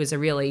 Like it was a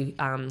really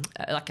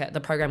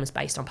the program was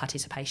based on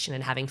participation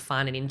and having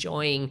fun and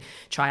enjoying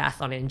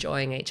triathlon and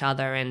enjoying each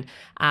other. And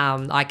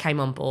I came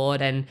on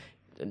board, and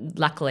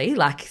luckily,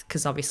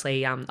 because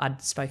obviously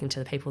I'd spoken to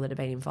the people that had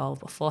been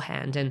involved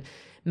beforehand and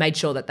made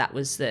sure that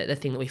was the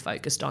thing that we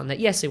focused on, that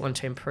yes, we wanted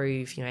to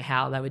improve,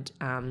 how they were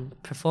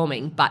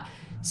performing, but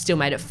still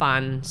made it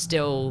fun,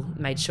 still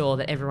made sure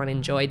that everyone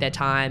enjoyed their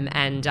time.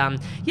 And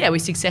we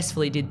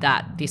successfully did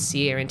that this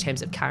year in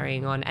terms of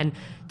carrying on. And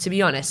to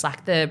be honest,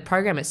 like the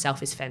program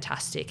itself is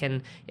fantastic,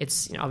 and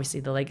it's obviously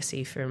the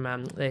legacy from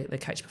the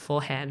coach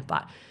beforehand,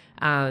 but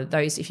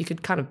those, if you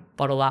could kind of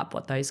bottle up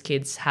what those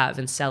kids have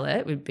and sell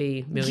it, would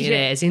be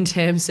millionaires in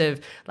terms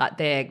of like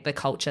the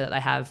culture that they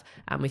have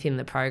within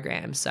the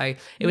program. So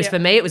it was, for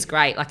me, it was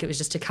great. Like, it was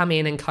just to come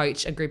in and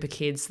coach a group of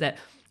kids that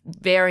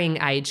varying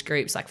age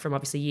groups, like from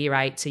obviously year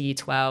 8 to year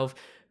 12,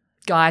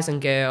 guys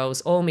and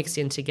girls all mixed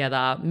in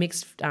together,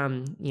 mixed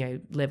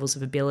levels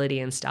of ability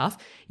and stuff.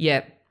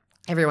 Yeah,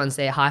 everyone's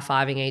there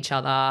high-fiving each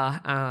other,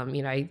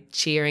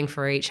 cheering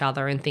for each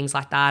other and things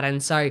like that.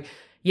 And so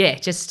yeah,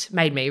 it just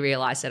made me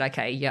realise that,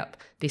 okay, yep,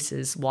 this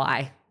is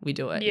why we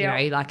do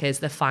it, like there's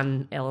the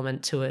fun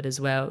element to it as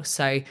well.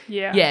 So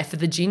for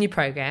the junior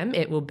program,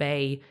 it will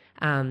be,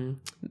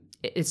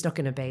 it's not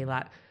going to be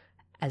like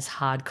as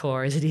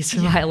hardcore as it is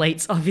for my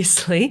elites,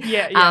 obviously.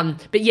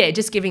 But yeah,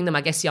 just giving them,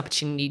 I guess, the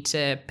opportunity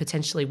to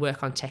potentially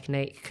work on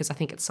technique, because I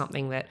think it's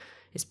something that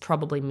is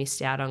probably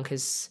missed out on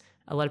because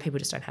a lot of people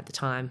just don't have the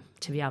time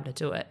to be able to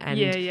do it. And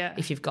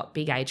if you've got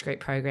big age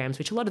group programs,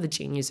 which a lot of the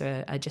juniors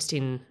are just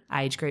in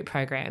age group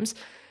programs,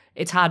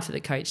 it's hard for the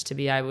coach to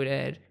be able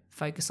to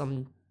focus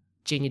on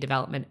junior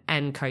development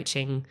and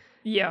coaching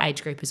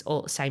age groupers all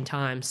at the same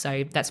time.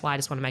 So that's why I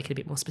just want to make it a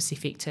bit more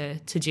specific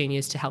to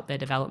juniors to help their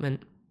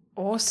development.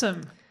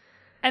 Awesome.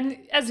 And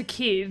as a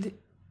kid,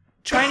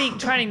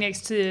 training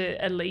next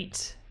to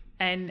elite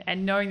and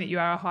knowing that you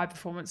are a high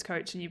performance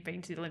coach and you've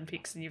been to the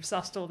Olympics and you've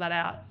sussed all that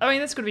out, I mean,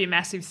 that's going to be a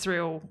massive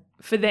thrill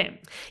for them.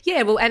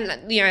 Yeah, well,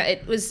 and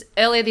it was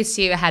earlier this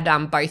year. I had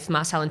both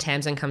Marcel and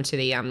Tamsin come to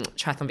the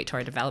Triathlon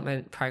Victoria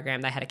Development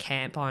Program. They had a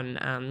camp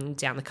on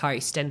down the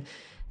coast, and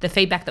the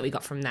feedback that we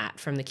got from that,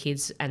 from the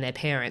kids and their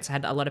parents, I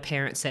had a lot of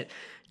parents that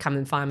come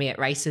and find me at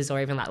races or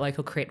even like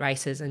local crit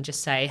races and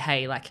just say,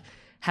 hey, like,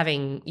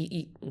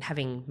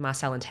 having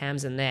Marcel and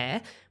Tamsin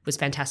there was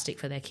fantastic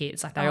for their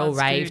kids. Like, they all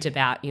raved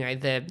about,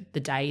 the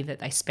day that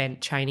they spent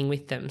training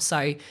with them.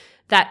 So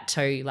that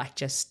too, like,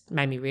 just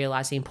made me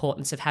realise the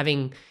importance of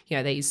having,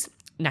 these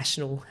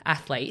national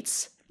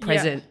athletes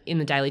present in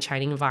the daily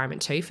training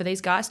environment too, for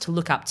these guys to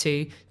look up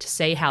to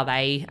see how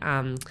they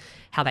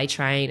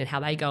train and how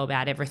they go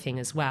about everything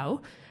as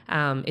well.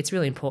 It's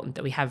really important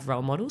that we have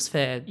role models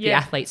for the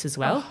athletes as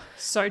well. Oh,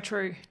 so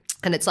true.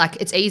 And it's like,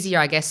 it's easier,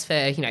 I guess, for,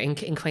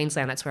 in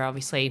Queensland, that's where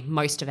obviously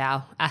most of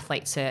our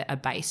athletes are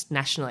based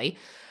nationally.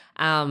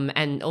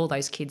 And all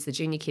those kids, the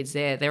junior kids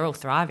there, they're all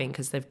thriving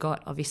because they've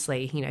got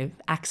obviously,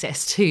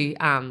 access to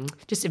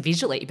just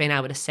visually being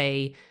able to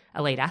see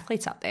elite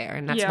athletes up there.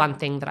 And that's one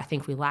thing that I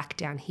think we lack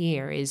down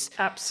here is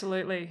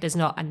absolutely there's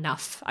not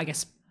enough, I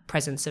guess,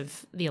 presence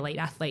of the elite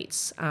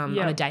athletes on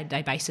a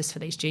day-to-day basis for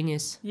these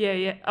juniors.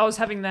 Yeah. I was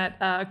having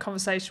that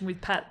conversation with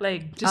Pat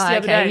Legg just the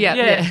other day.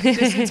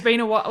 It's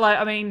been a while. Like,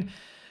 I mean,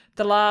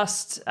 the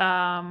last,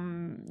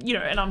 and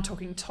I'm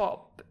talking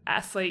top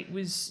athlete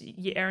was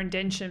Erin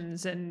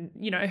Denshams, and,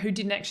 who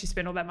didn't actually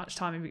spend all that much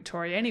time in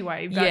Victoria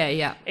anyway.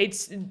 But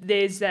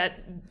there's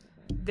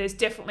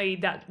definitely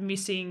that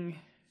missing,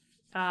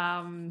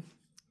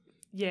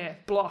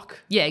 block.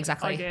 Yeah,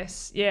 exactly. I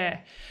guess. Yeah.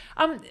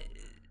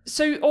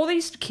 So all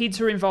these kids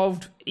who are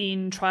involved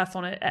in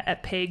triathlon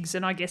at PEGS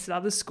and I guess at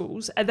other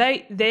schools,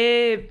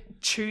 they're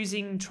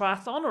choosing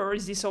triathlon, or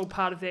is this all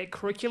part of their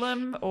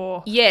curriculum?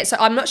 Or so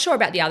I'm not sure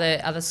about the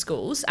other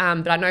schools,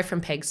 but I know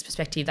from PEG's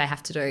perspective they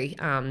have to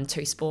do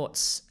 2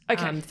 sports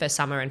for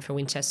summer and for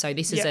winter. So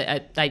this is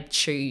they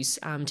choose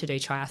to do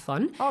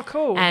triathlon. Oh,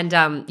 cool. And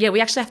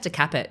we actually have to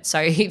cap it.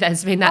 So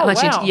there's been that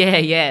much.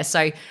 Wow.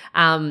 So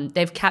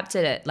they've capped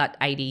it at like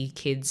 80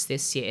 kids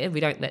this year. We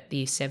don't let the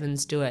year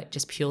 7s do it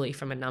just purely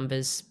from a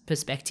numbers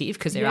perspective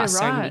because there are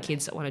so many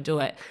kids that want to do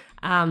it.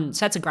 So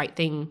that's a great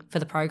thing for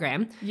the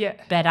program. Yeah.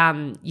 But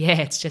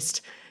it's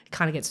just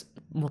kind of gets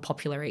more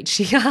popular each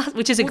year,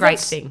 which is a great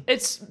thing.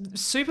 It's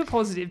super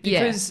positive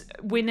because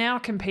we're now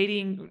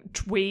competing,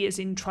 we as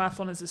in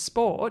triathlon as a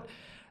sport,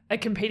 are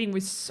competing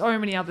with so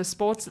many other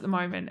sports at the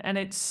moment, and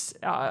it's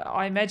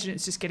I imagine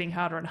it's just getting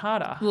harder and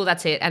harder. Well,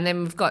 that's it. And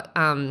then we've got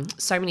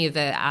so many of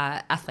the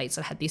athletes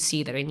I've had this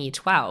year that are in year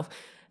 12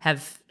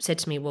 have said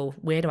to me, well,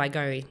 where do I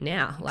go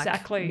now? Like,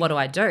 exactly. What do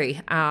I do?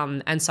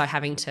 And so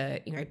having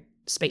to,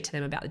 speak to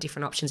them about the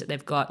different options that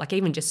they've got. Like,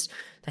 even just,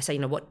 they say,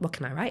 what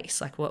can I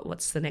race? Like,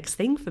 what's the next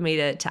thing for me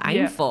to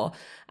aim for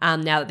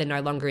now that they're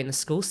no longer in the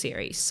school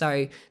series?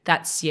 So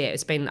that's,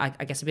 it's been, I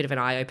guess, a bit of an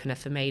eye-opener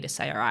for me to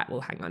say, all right,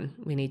 well, hang on,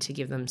 we need to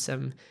give them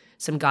some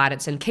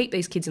guidance and keep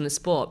these kids in the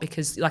sport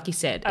because, like you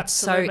said,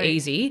 absolutely. It's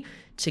so easy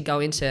to go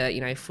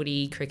into,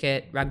 footy,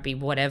 cricket, rugby,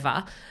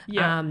 whatever,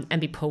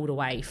 and be pulled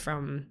away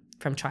from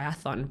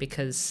triathlon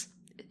because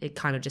it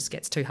kind of just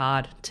gets too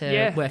hard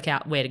to work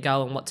out where to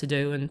go and what to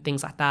do and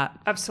things like that.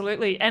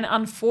 Absolutely. And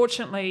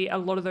unfortunately, a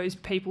lot of those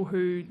people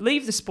who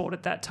leave the sport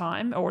at that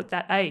time or at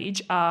that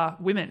age are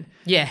women.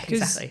 Yeah,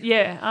 exactly.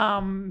 Yeah.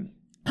 And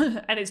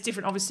it's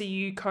different. Obviously,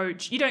 you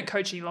don't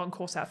coach any long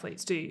course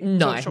athletes, do you?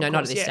 No, not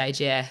at this stage,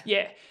 Yeah.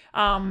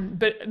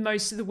 But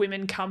most of the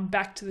women come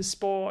back to the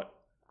sport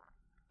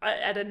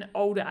at an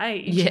older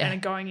age and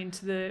are going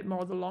into the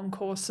more of the long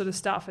course sort of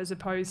stuff as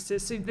opposed to,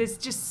 so there's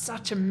just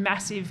such a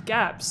massive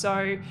gap.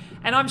 So,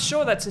 and I'm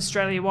sure that's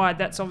Australia wide,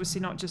 that's obviously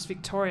not just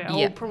Victoria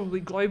or probably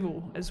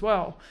global as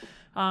well.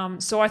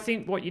 So I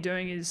think what you're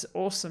doing is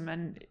awesome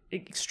and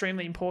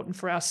extremely important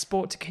for our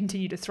sport to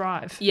continue to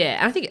thrive. Yeah,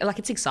 and I think like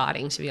it's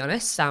exciting, to be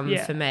honest.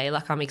 Yeah. For me,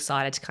 like I'm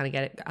excited to kind of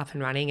get it up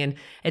and running, and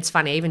it's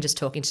funny even just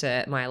talking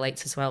to my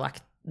elites as well. Like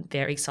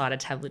they're excited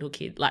to have little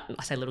kids. Like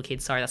I say little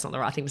kids, sorry, that's not the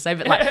right thing to say,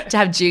 but like to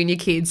have junior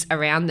kids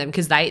around them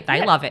because they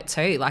love it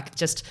too. Like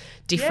just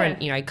different,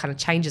 kind of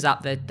changes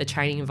up the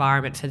training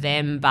environment for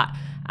them, but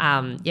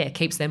it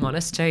keeps them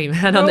honest too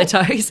and on their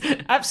toes.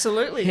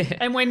 Absolutely. Yeah.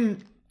 And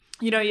when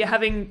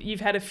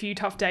you've had a few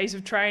tough days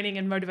of training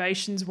and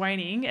motivation's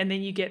waning, and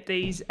then you get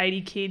these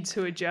 80 kids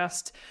who are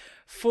just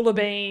full of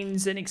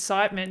beans and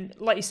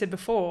excitement. Like you said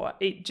before,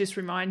 it just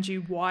reminds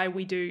you why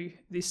we do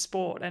this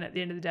sport. And at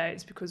the end of the day,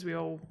 it's because we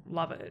all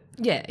love it.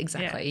 Yeah,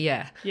 exactly.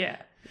 Yeah.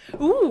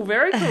 Ooh,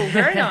 very cool.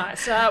 Very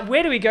nice.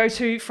 Where do we go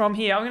to from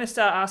here? I'm going to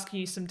start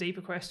asking you some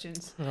deeper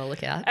questions. Oh,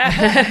 look out.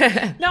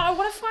 Now, I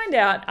want to find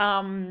out,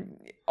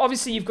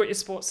 obviously you've got your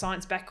sports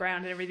science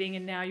background and everything,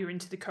 and now you're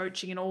into the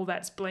coaching and all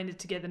that's blended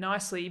together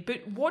nicely.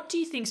 But what do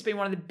you think's been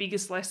one of the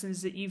biggest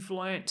lessons that you've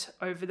learnt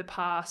over the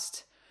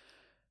past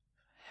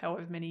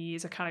however many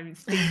years? I can't even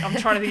think. I'm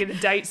trying to think of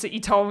the dates that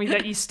you told me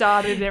that you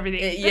started and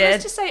everything. But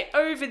let's just say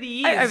over the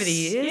years. Over the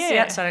years,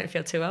 yeah. So I don't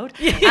feel too old.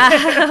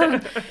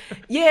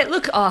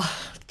 Look,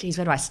 geez,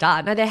 where do I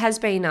start? No, there has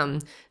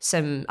been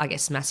some, I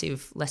guess,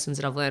 massive lessons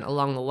that I've learned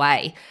along the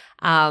way.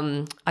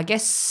 I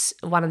guess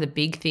one of the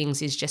big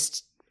things is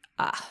just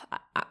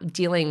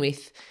dealing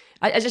with,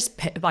 I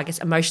guess,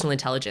 emotional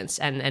intelligence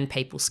and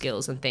people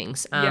skills and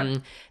things,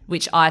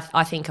 which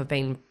I think I've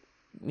been,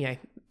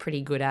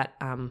 pretty good at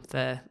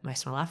for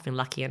most of my life. I've been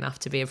lucky enough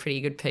to be a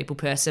pretty good people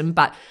person,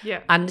 but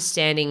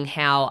understanding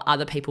how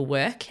other people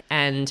work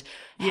and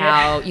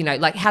how,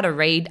 like how to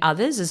read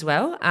others as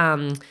well.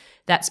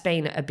 That's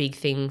been a big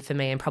thing for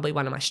me and probably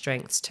one of my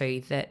strengths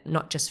too, that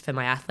not just for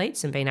my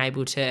athletes and being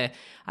able to,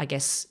 I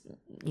guess,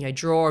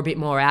 draw a bit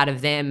more out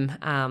of them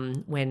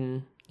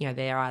when,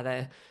 they're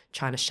either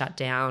trying to shut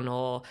down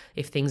or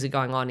if things are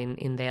going on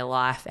in their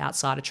life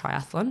outside of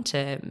triathlon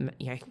to,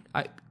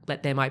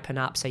 let them open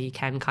up so you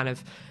can kind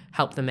of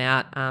help them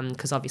out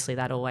because obviously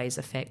that always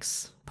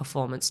affects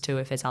performance too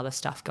if there's other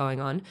stuff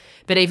going on.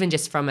 But even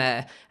just from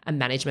a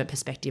management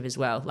perspective as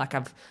well, like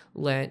I've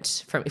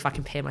learnt from, if I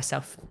compare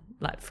myself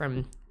like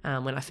from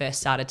when I first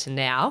started to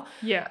now,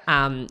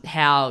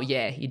 how,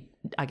 you,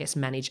 I guess,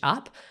 manage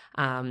up.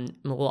 I'm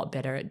a lot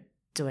better at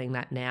doing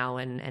that now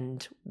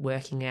and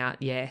working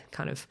out,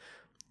 kind of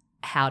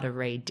how to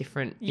read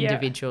different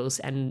individuals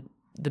and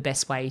the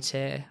best way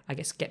to, I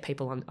guess, get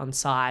people on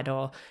side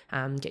or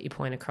get your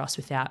point across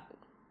without,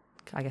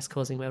 I guess,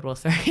 causing World War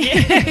III.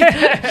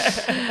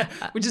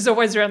 Which is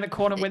always around the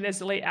corner when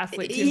there's elite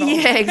athletes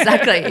involved. Yeah,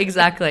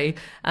 exactly.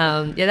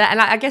 And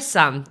I guess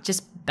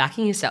just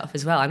backing yourself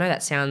as well. I know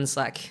that sounds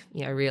like,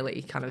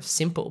 really kind of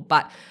simple,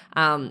 but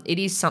it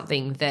is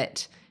something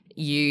that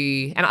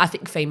and I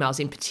think females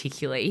in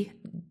particularly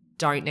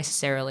don't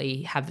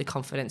necessarily have the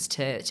confidence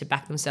to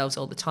back themselves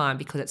all the time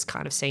because it's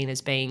kind of seen as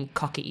being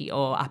cocky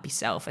or up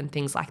yourself and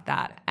things like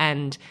that.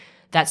 And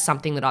that's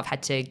something that I've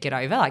had to get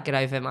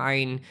over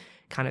my own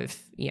kind of,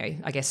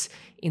 I guess,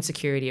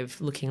 insecurity of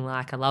looking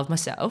like I love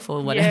myself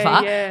or whatever.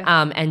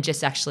 And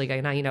just actually go,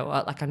 no, you know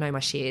what, like I know my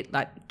shit,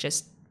 like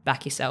just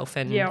back yourself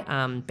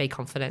and be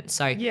confident.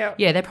 So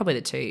they're probably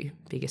the two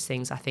biggest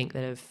things I think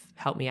that have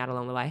helped me out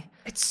along the way.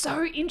 It's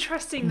so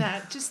interesting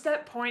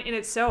that point in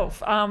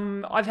itself.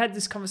 I've had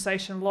this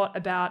conversation a lot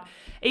about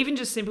even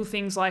just simple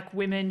things like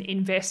women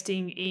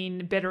investing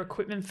in better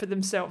equipment for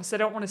themselves. They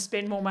don't want to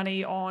spend more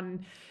money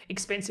on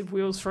expensive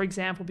wheels, for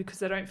example, because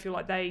they don't feel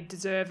like they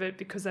deserve it,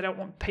 because they don't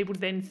want people to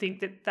then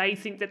think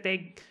that they're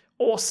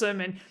awesome,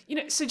 and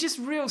so just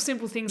real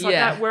simple things like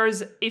that.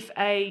 Whereas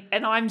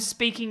and I'm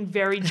speaking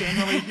very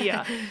generally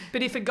here,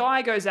 but if a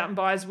guy goes out and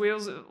buys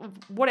wheels,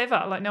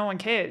 whatever, like no one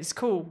cares,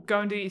 cool, go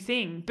and do your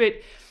thing. But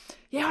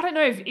I don't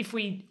know if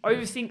we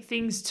overthink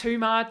things too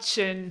much,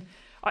 and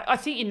I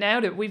think you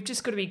nailed it. We've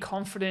just got to be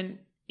confident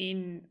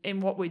in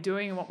what we're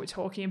doing and what we're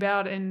talking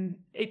about, and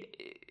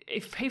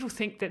if people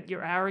think that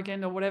you're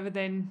arrogant or whatever,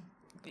 then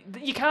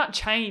you can't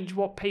change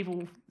what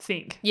people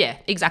think. Yeah,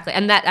 exactly.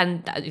 And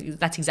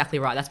that's exactly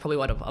right. That's probably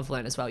what I've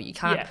learned as well. You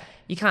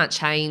can't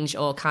change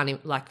or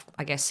can't, like,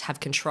 I guess, have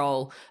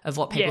control of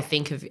what people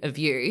think of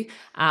you.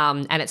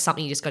 And it's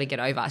something you just got to get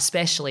over,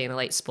 especially in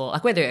elite sport.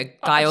 Like whether a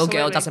guy or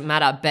girl, doesn't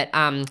matter. But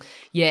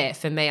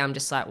for me, I'm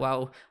just like,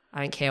 well, I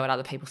don't care what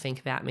other people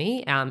think about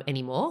me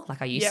anymore,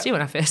 like I used to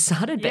when I first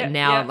started. But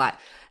now I'm like,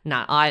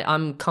 nah,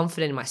 I'm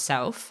confident in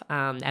myself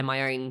and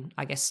my own,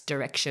 I guess,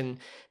 direction,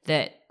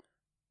 that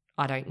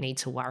I don't need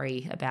to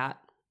worry about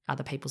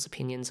other people's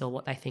opinions or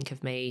what they think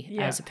of me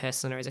as a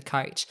person or as a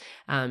coach.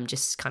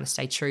 Just kind of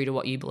stay true to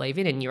what you believe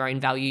in and your own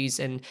values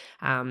and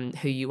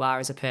who you are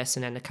as a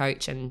person and a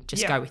coach, and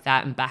just go with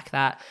that and back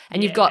that.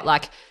 And you've got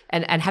like,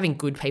 and having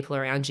good people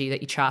around you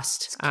that you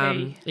trust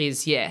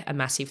is a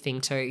massive thing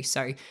too.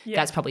 So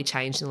that's probably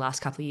changed in the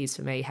last couple of years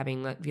for me,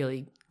 having like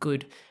really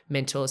good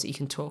mentors that you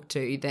can talk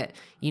to, that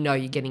you're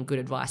getting good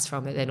advice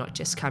from, that they're not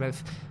just kind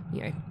of,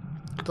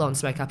 blowing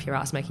smoke up your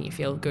ass, making you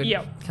feel good,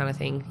 kind of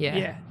thing.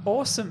 Yeah,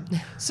 awesome.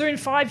 So in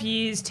 5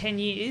 years, 10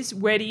 years,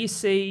 where do you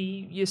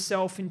see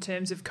yourself in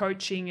terms of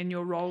coaching and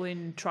your role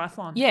in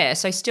triathlon? Yeah,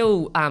 so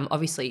still,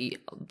 obviously,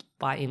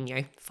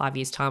 in 5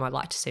 years' time, I'd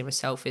like to see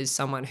myself as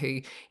someone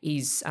who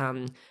is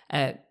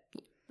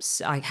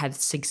I have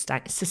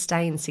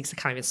sustained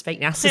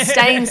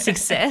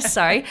success,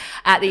 sorry,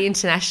 at the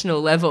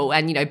international level,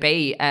 and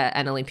be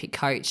an Olympic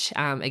coach.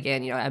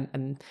 Again, I'm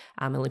an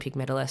Olympic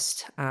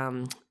medalist,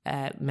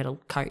 medal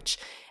coach,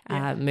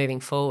 moving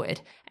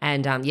forward,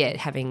 and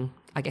having,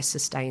 I guess,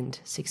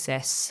 sustained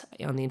success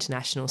on the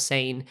international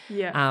scene,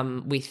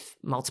 with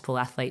multiple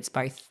athletes,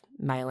 both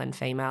male and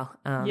female,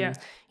 and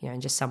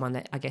just someone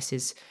that I guess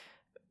is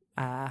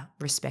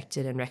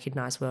respected and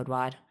recognised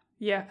worldwide.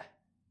 Yeah,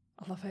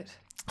 I love it.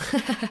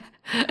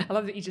 I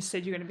love that you just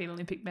said you're going to be an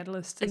Olympic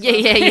medalist.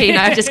 Yeah.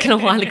 I'm just going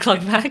to wind the clock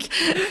back.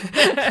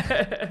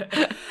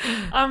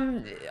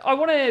 I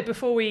want to,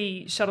 before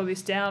we shuttle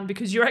this down,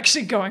 because you're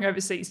actually going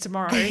overseas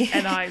tomorrow,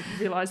 and I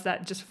realised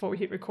that just before we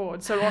hit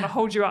record, so I want to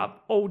hold you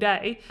up all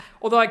day,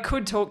 although I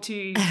could talk to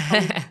you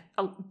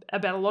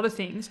about a lot of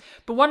things.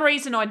 But one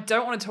reason I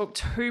don't want to talk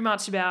too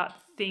much about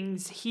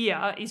things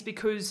here is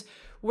because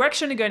we're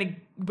actually going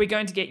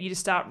to get you to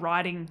start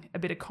writing a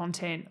bit of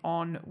content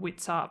on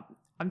Wits Up.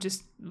 I'm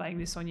just laying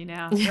this on you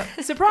now.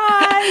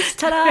 Surprise!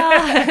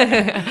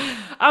 Ta-da!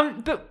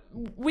 But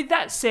with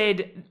that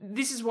said,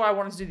 this is why I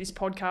wanted to do this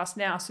podcast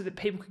now, so that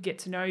people could get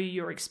to know you,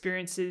 your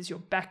experiences, your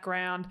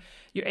background,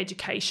 your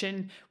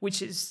education,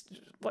 which is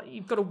like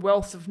you've got a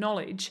wealth of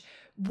knowledge.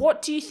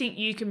 What do you think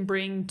you can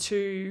bring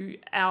to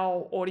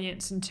our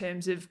audience in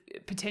terms of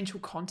potential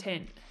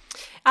content?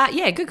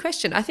 Good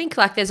question. I think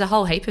there's a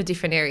whole heap of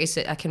different areas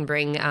that I can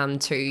bring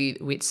to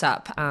Wits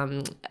Up.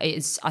 I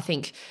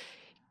think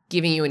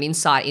giving you an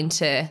insight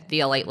into the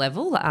elite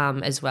level,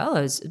 as well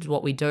as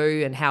what we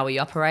do and how we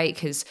operate,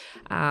 because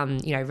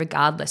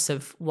regardless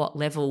of what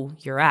level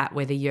you're at,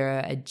 whether you're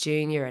a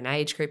junior, an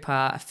age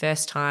grouper, a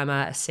first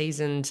timer, a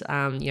seasoned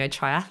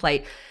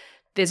triathlete,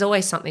 there's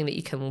always something that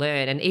you can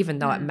learn. And even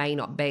though it may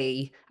not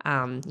be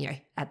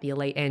at the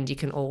elite end, you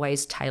can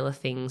always tailor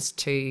things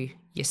to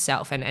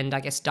yourself and I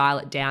guess dial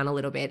it down a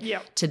little bit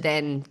to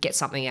then get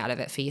something out of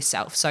it for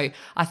yourself. So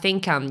I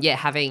think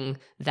having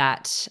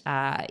that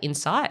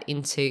insight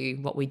into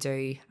what we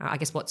do,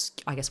 what's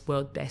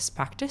world best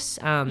practice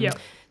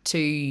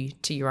to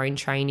your own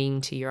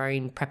training, to your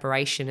own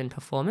preparation and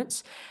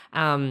performance.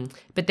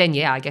 But then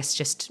I guess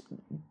just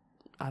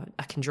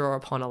I can draw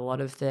upon a lot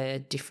of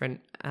the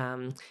different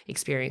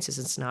experiences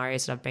and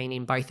scenarios that I've been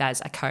in, both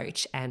as a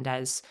coach and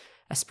as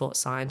a sports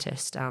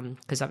scientist,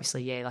 because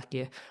obviously, I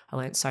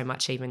learned so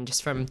much even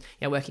just from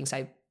working,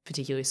 say,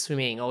 particularly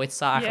swimming or with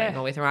cycling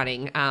or with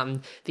running.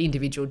 The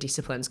individual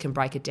disciplines can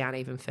break it down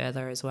even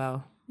further as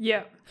well.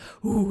 Yeah.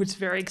 Ooh, it's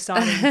very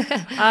exciting.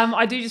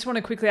 I do just want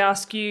to quickly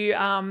ask you,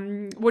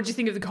 what do you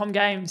think of the Com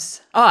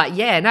Games? Oh,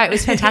 yeah, no, it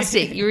was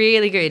fantastic.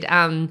 Really good.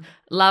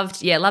 Loved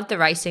the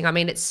racing. I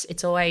mean,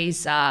 it's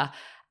always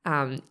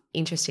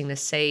interesting to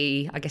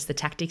see, I guess, the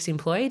tactics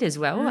employed as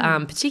well,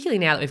 particularly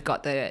now that we've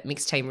got the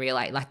mixed team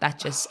relay. That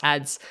just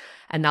adds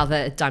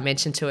another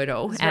dimension to it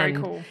all. It's very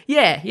cool.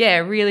 Yeah,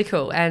 really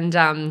cool. And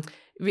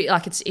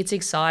it's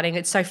exciting.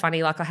 It's so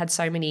funny. I had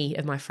so many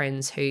of my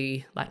friends who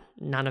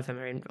none of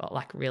them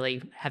are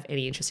really have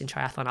any interest in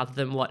triathlon other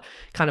than what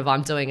kind of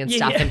I'm doing and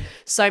stuff. And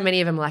so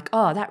many of them are like,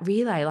 oh, that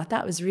relay,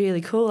 that was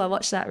really cool. I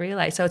watched that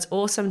relay. So it's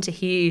awesome to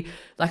hear,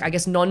 I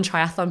guess,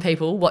 non-triathlon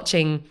people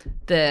watching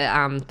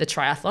the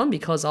triathlon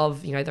because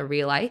of, the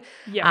relay.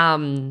 Yeah.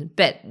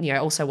 But,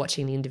 also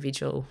watching the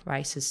individual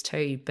races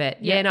too.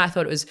 But I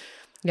thought it was,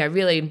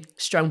 really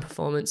strong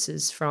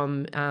performances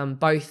from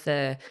both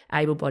the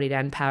able-bodied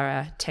and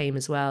para team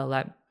as well.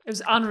 It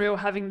was unreal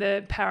having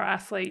the para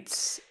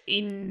athletes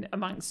in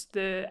amongst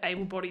the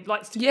able-bodied.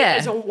 It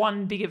was all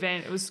one big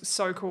event. It was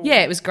so cool.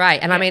 Yeah, it was great.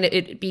 And I mean,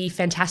 it'd be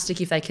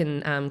fantastic if they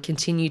can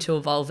continue to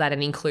evolve that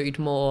and include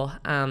more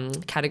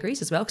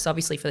categories as well. Because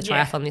obviously for the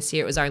triathlon this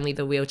year, it was only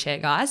the wheelchair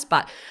guys.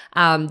 But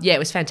it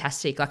was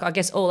fantastic. I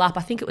guess all up,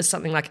 I think it was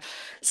something like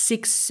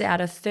 6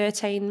 out of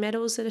 13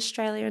 medals that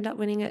Australia ended up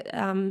winning it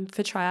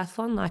for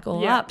triathlon,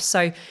 all up.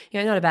 So,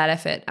 not a bad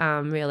effort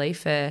really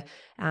for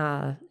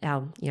our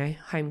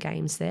home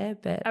games there.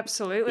 But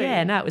absolutely.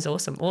 Yeah, no, it was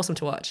awesome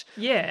to watch.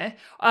 Yeah.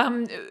 I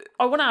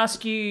want to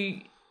ask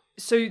you,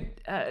 so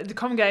the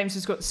Com Games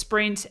has got the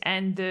sprint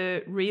and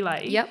the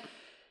relay. Yep.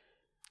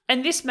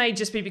 And this may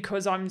just be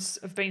because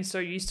I've been so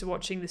used to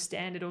watching the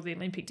standard or the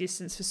Olympic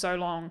distance for so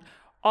long.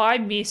 I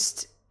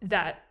missed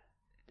the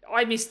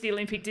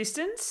Olympic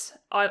distance.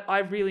 I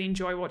really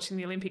enjoy watching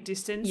the Olympic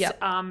distance,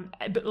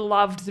 but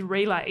loved the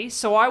relay.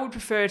 So I would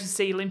prefer to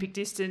see Olympic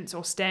distance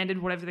or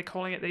standard, whatever they're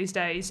calling it these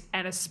days,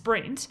 and a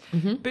sprint.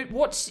 Mm-hmm. But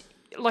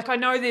like I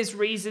know there's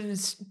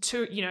reasons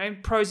to,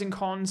 pros and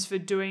cons for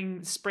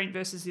doing sprint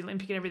versus the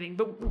Olympic and everything,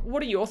 but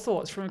what are your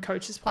thoughts from a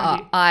coach's point of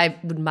view? I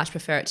would much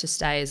prefer it to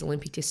stay as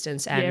Olympic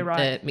distance and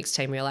the mixed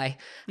team relay.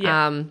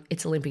 Yeah.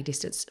 It's Olympic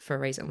distance for a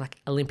reason, like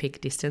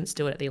Olympic distance,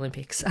 do it at the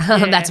Olympics.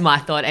 That's my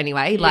thought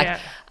anyway.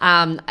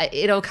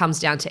 It all comes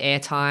down to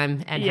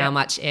airtime and how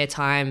much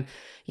airtime,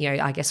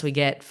 I guess we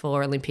get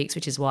for Olympics,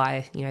 which is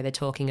why, they're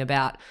talking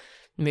about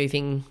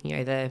moving,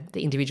 the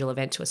individual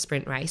event to a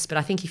sprint race. But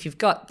I think if you've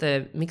got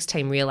the mixed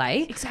team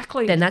relay,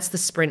 exactly, then that's the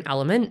sprint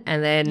element,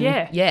 and then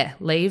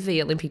leave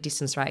the Olympic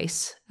distance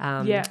race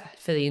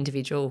for the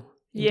individual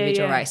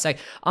race. So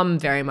I'm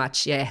very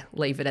much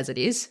leave it as it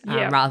is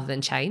rather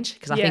than change,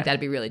 because I think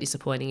that'd be really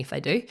disappointing if they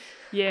do.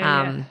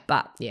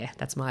 But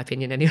that's my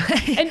opinion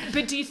anyway.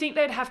 But do you think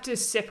they'd have to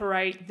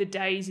separate the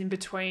days in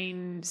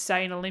between,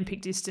 say, an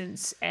Olympic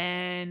distance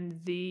and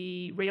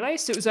the relay?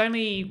 So it was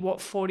only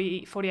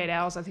 48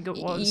 hours, I think it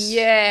was.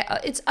 Yeah,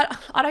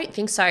 I don't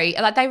think so.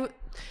 Like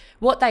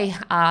what they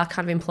are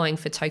kind of employing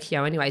for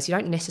Tokyo anyways, you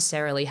don't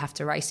necessarily have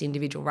to race the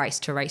individual race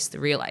to race the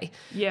relay.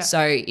 Yeah.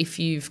 So if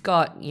you've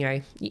got,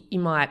 you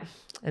might,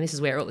 and this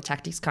is where all the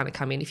tactics kind of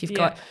come in, if you've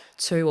got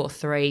 2 or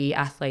 3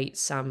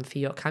 athletes for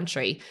your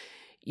country,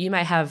 you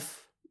may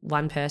have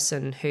one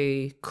person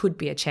who could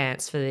be a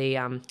chance for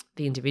the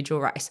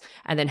individual race,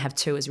 and then have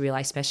 2 as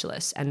relay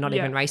specialists and not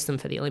even race them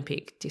for the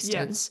Olympic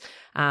distance.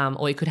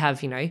 Or you could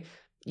have,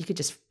 you could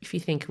just, if you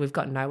think we've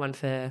got no one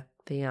for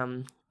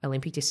the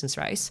Olympic distance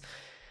race,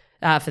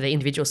 for the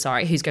individual,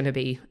 who's going to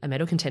be a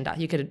medal contender,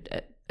 you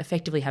could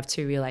effectively have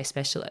 2 relay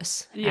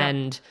specialists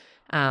and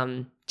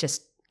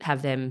just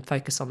have them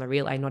focus on the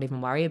relay, not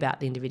even worry about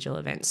the individual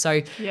event.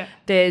 So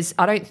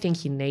I don't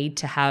think you need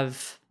to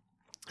have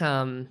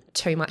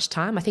too much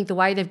time. I think the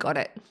way they've got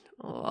it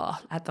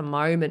at the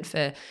moment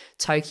for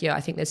Tokyo,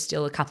 I think there's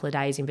still a couple of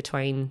days in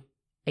between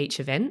each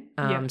event.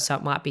 So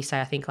it might be,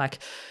 I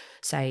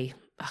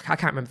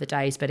can't remember the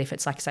days, but if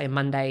it's like, say,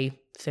 Monday,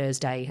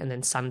 Thursday, and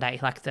then Sunday,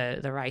 like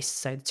the race,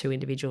 so 2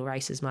 individual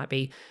races might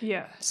be,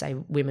 say,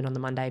 women on the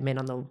Monday, men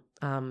on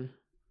the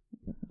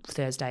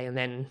Thursday, and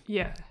then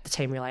the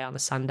team relay on the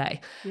Sunday,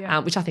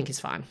 which I think is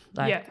fine.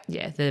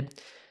 The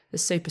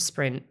super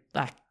sprint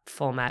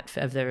format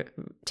of the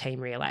team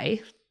relay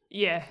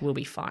will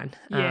be fine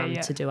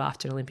to do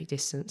after an Olympic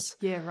distance.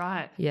 Yeah,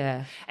 right.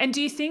 Yeah. And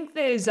do you think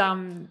there's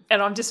and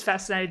I'm just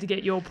fascinated to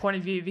get your point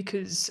of view,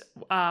 because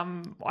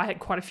I had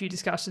quite a few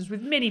discussions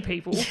with many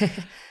people,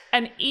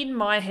 and in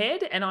my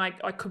head, and I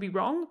could be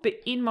wrong, but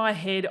in my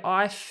head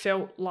I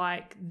felt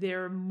like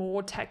there are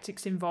more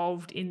tactics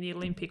involved in the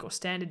Olympic or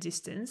standard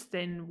distance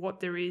than what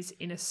there is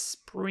in a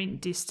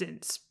sprint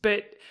distance.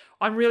 But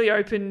I'm really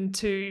open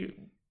to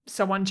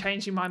someone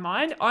changing my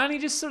mind. I only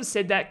just sort of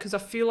said that because I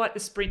feel like the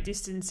sprint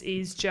distance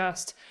is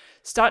just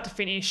start to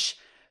finish,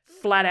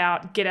 flat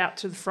out, get out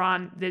to the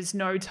front. There's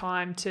no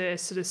time to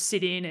sort of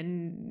sit in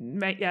and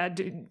make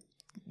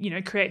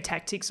create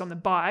tactics on the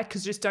bike,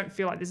 because I just don't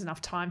feel like there's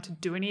enough time to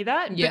do any of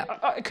that. Yeah.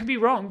 But I could be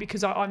wrong,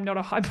 because I'm not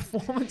a high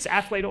performance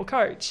athlete or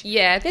coach.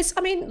 Yeah,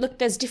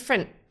 there's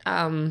different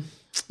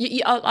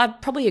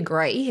I'd probably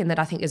agree in that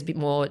I think there's a bit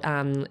more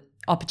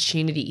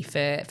opportunity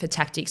for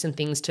tactics and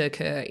things to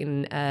occur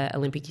in an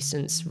Olympic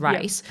distance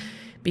race,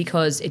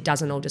 because it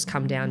doesn't all just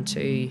come down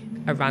to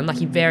a run.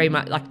 Like, you very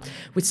much, like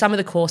with some of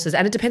the courses,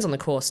 and it depends on the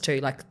course too,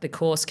 like the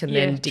course can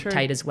then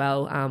dictate as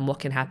well what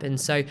can happen.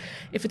 So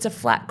if it's a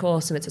flat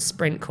course and it's a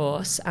sprint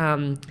course,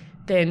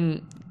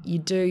 then you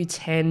do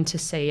tend to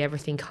see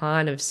everything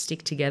kind of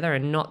stick together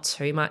and not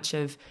too much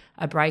of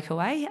a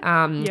breakaway.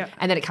 And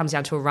then it comes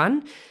down to a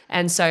run.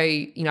 And so,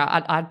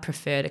 I'd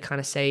prefer to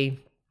kind of see,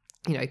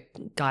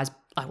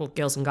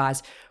 girls and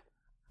guys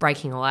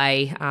breaking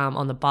away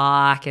on the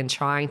bike and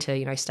trying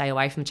to, stay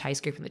away from the chase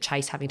group, and the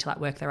chase having to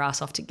work their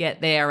ass off to get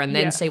there, and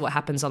then see what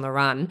happens on the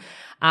run.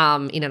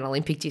 In an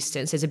Olympic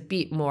distance, there's a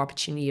bit more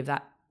opportunity of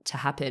that to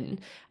happen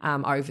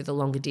over the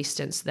longer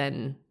distance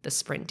than the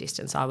sprint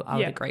distance. I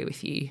would agree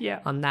with you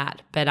on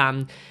that. But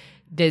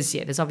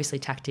there's obviously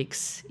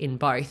tactics in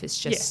both. It's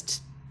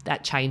just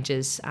that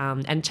changes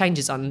and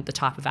changes on the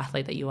type of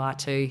athlete that you are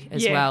too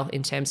as well,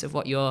 in terms of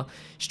what your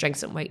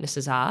strengths and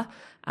weaknesses are.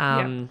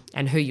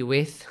 And who you're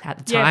with at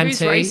the time who's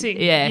too. Racing.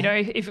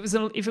 If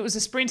it was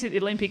a sprint at the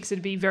Olympics,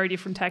 it'd be very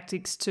different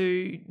tactics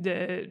to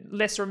the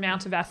lesser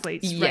amount of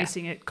athletes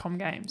racing at Com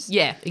Games.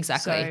 Yeah,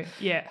 exactly.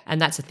 So, and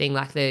that's the thing.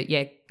 Like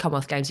the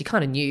Commonwealth Games, you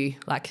kind of knew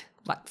like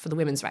for the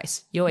women's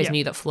race, you always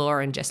knew that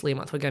Flora and Jess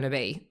Learmonth were going to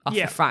be off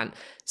the front.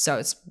 So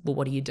it's, well,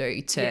 what do you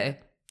do to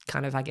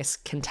kind of, I guess,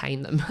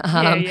 contain them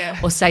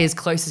or stay as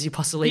close as you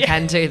possibly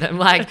can to them?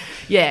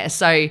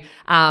 So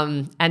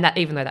and that,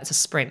 even though that's a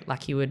sprint,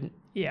 like you would.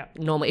 Yeah.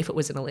 Normally, if it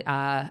was a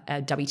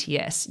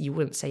WTS, you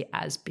wouldn't see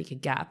as big a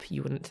gap.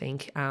 You wouldn't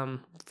think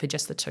for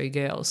just the 2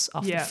 girls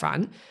off the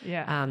front.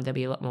 Yeah. There'd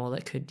be a lot more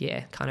that could,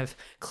 kind of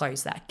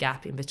close that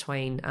gap in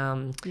between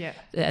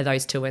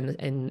those 2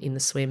 in the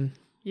swim.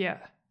 Yeah.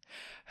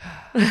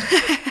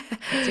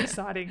 It's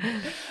exciting.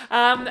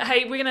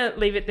 Hey, we're going to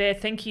leave it there.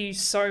 Thank you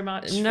so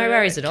much. No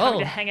worries at all.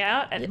 To hang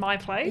out at my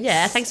place.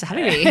 Yeah, thanks for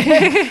having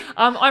me.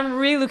 I'm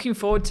really looking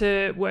forward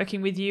to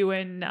working with you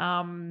and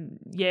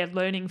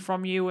learning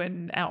from you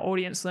and our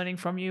audience learning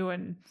from you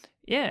and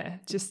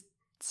just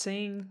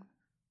seeing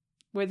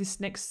where this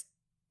next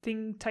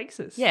thing takes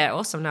us. Yeah,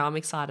 awesome. No, I'm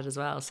excited as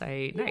well. So,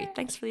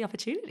 thanks for the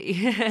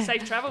opportunity.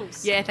 Safe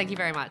travels. Yeah, thank you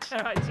very much. All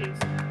right, cheers.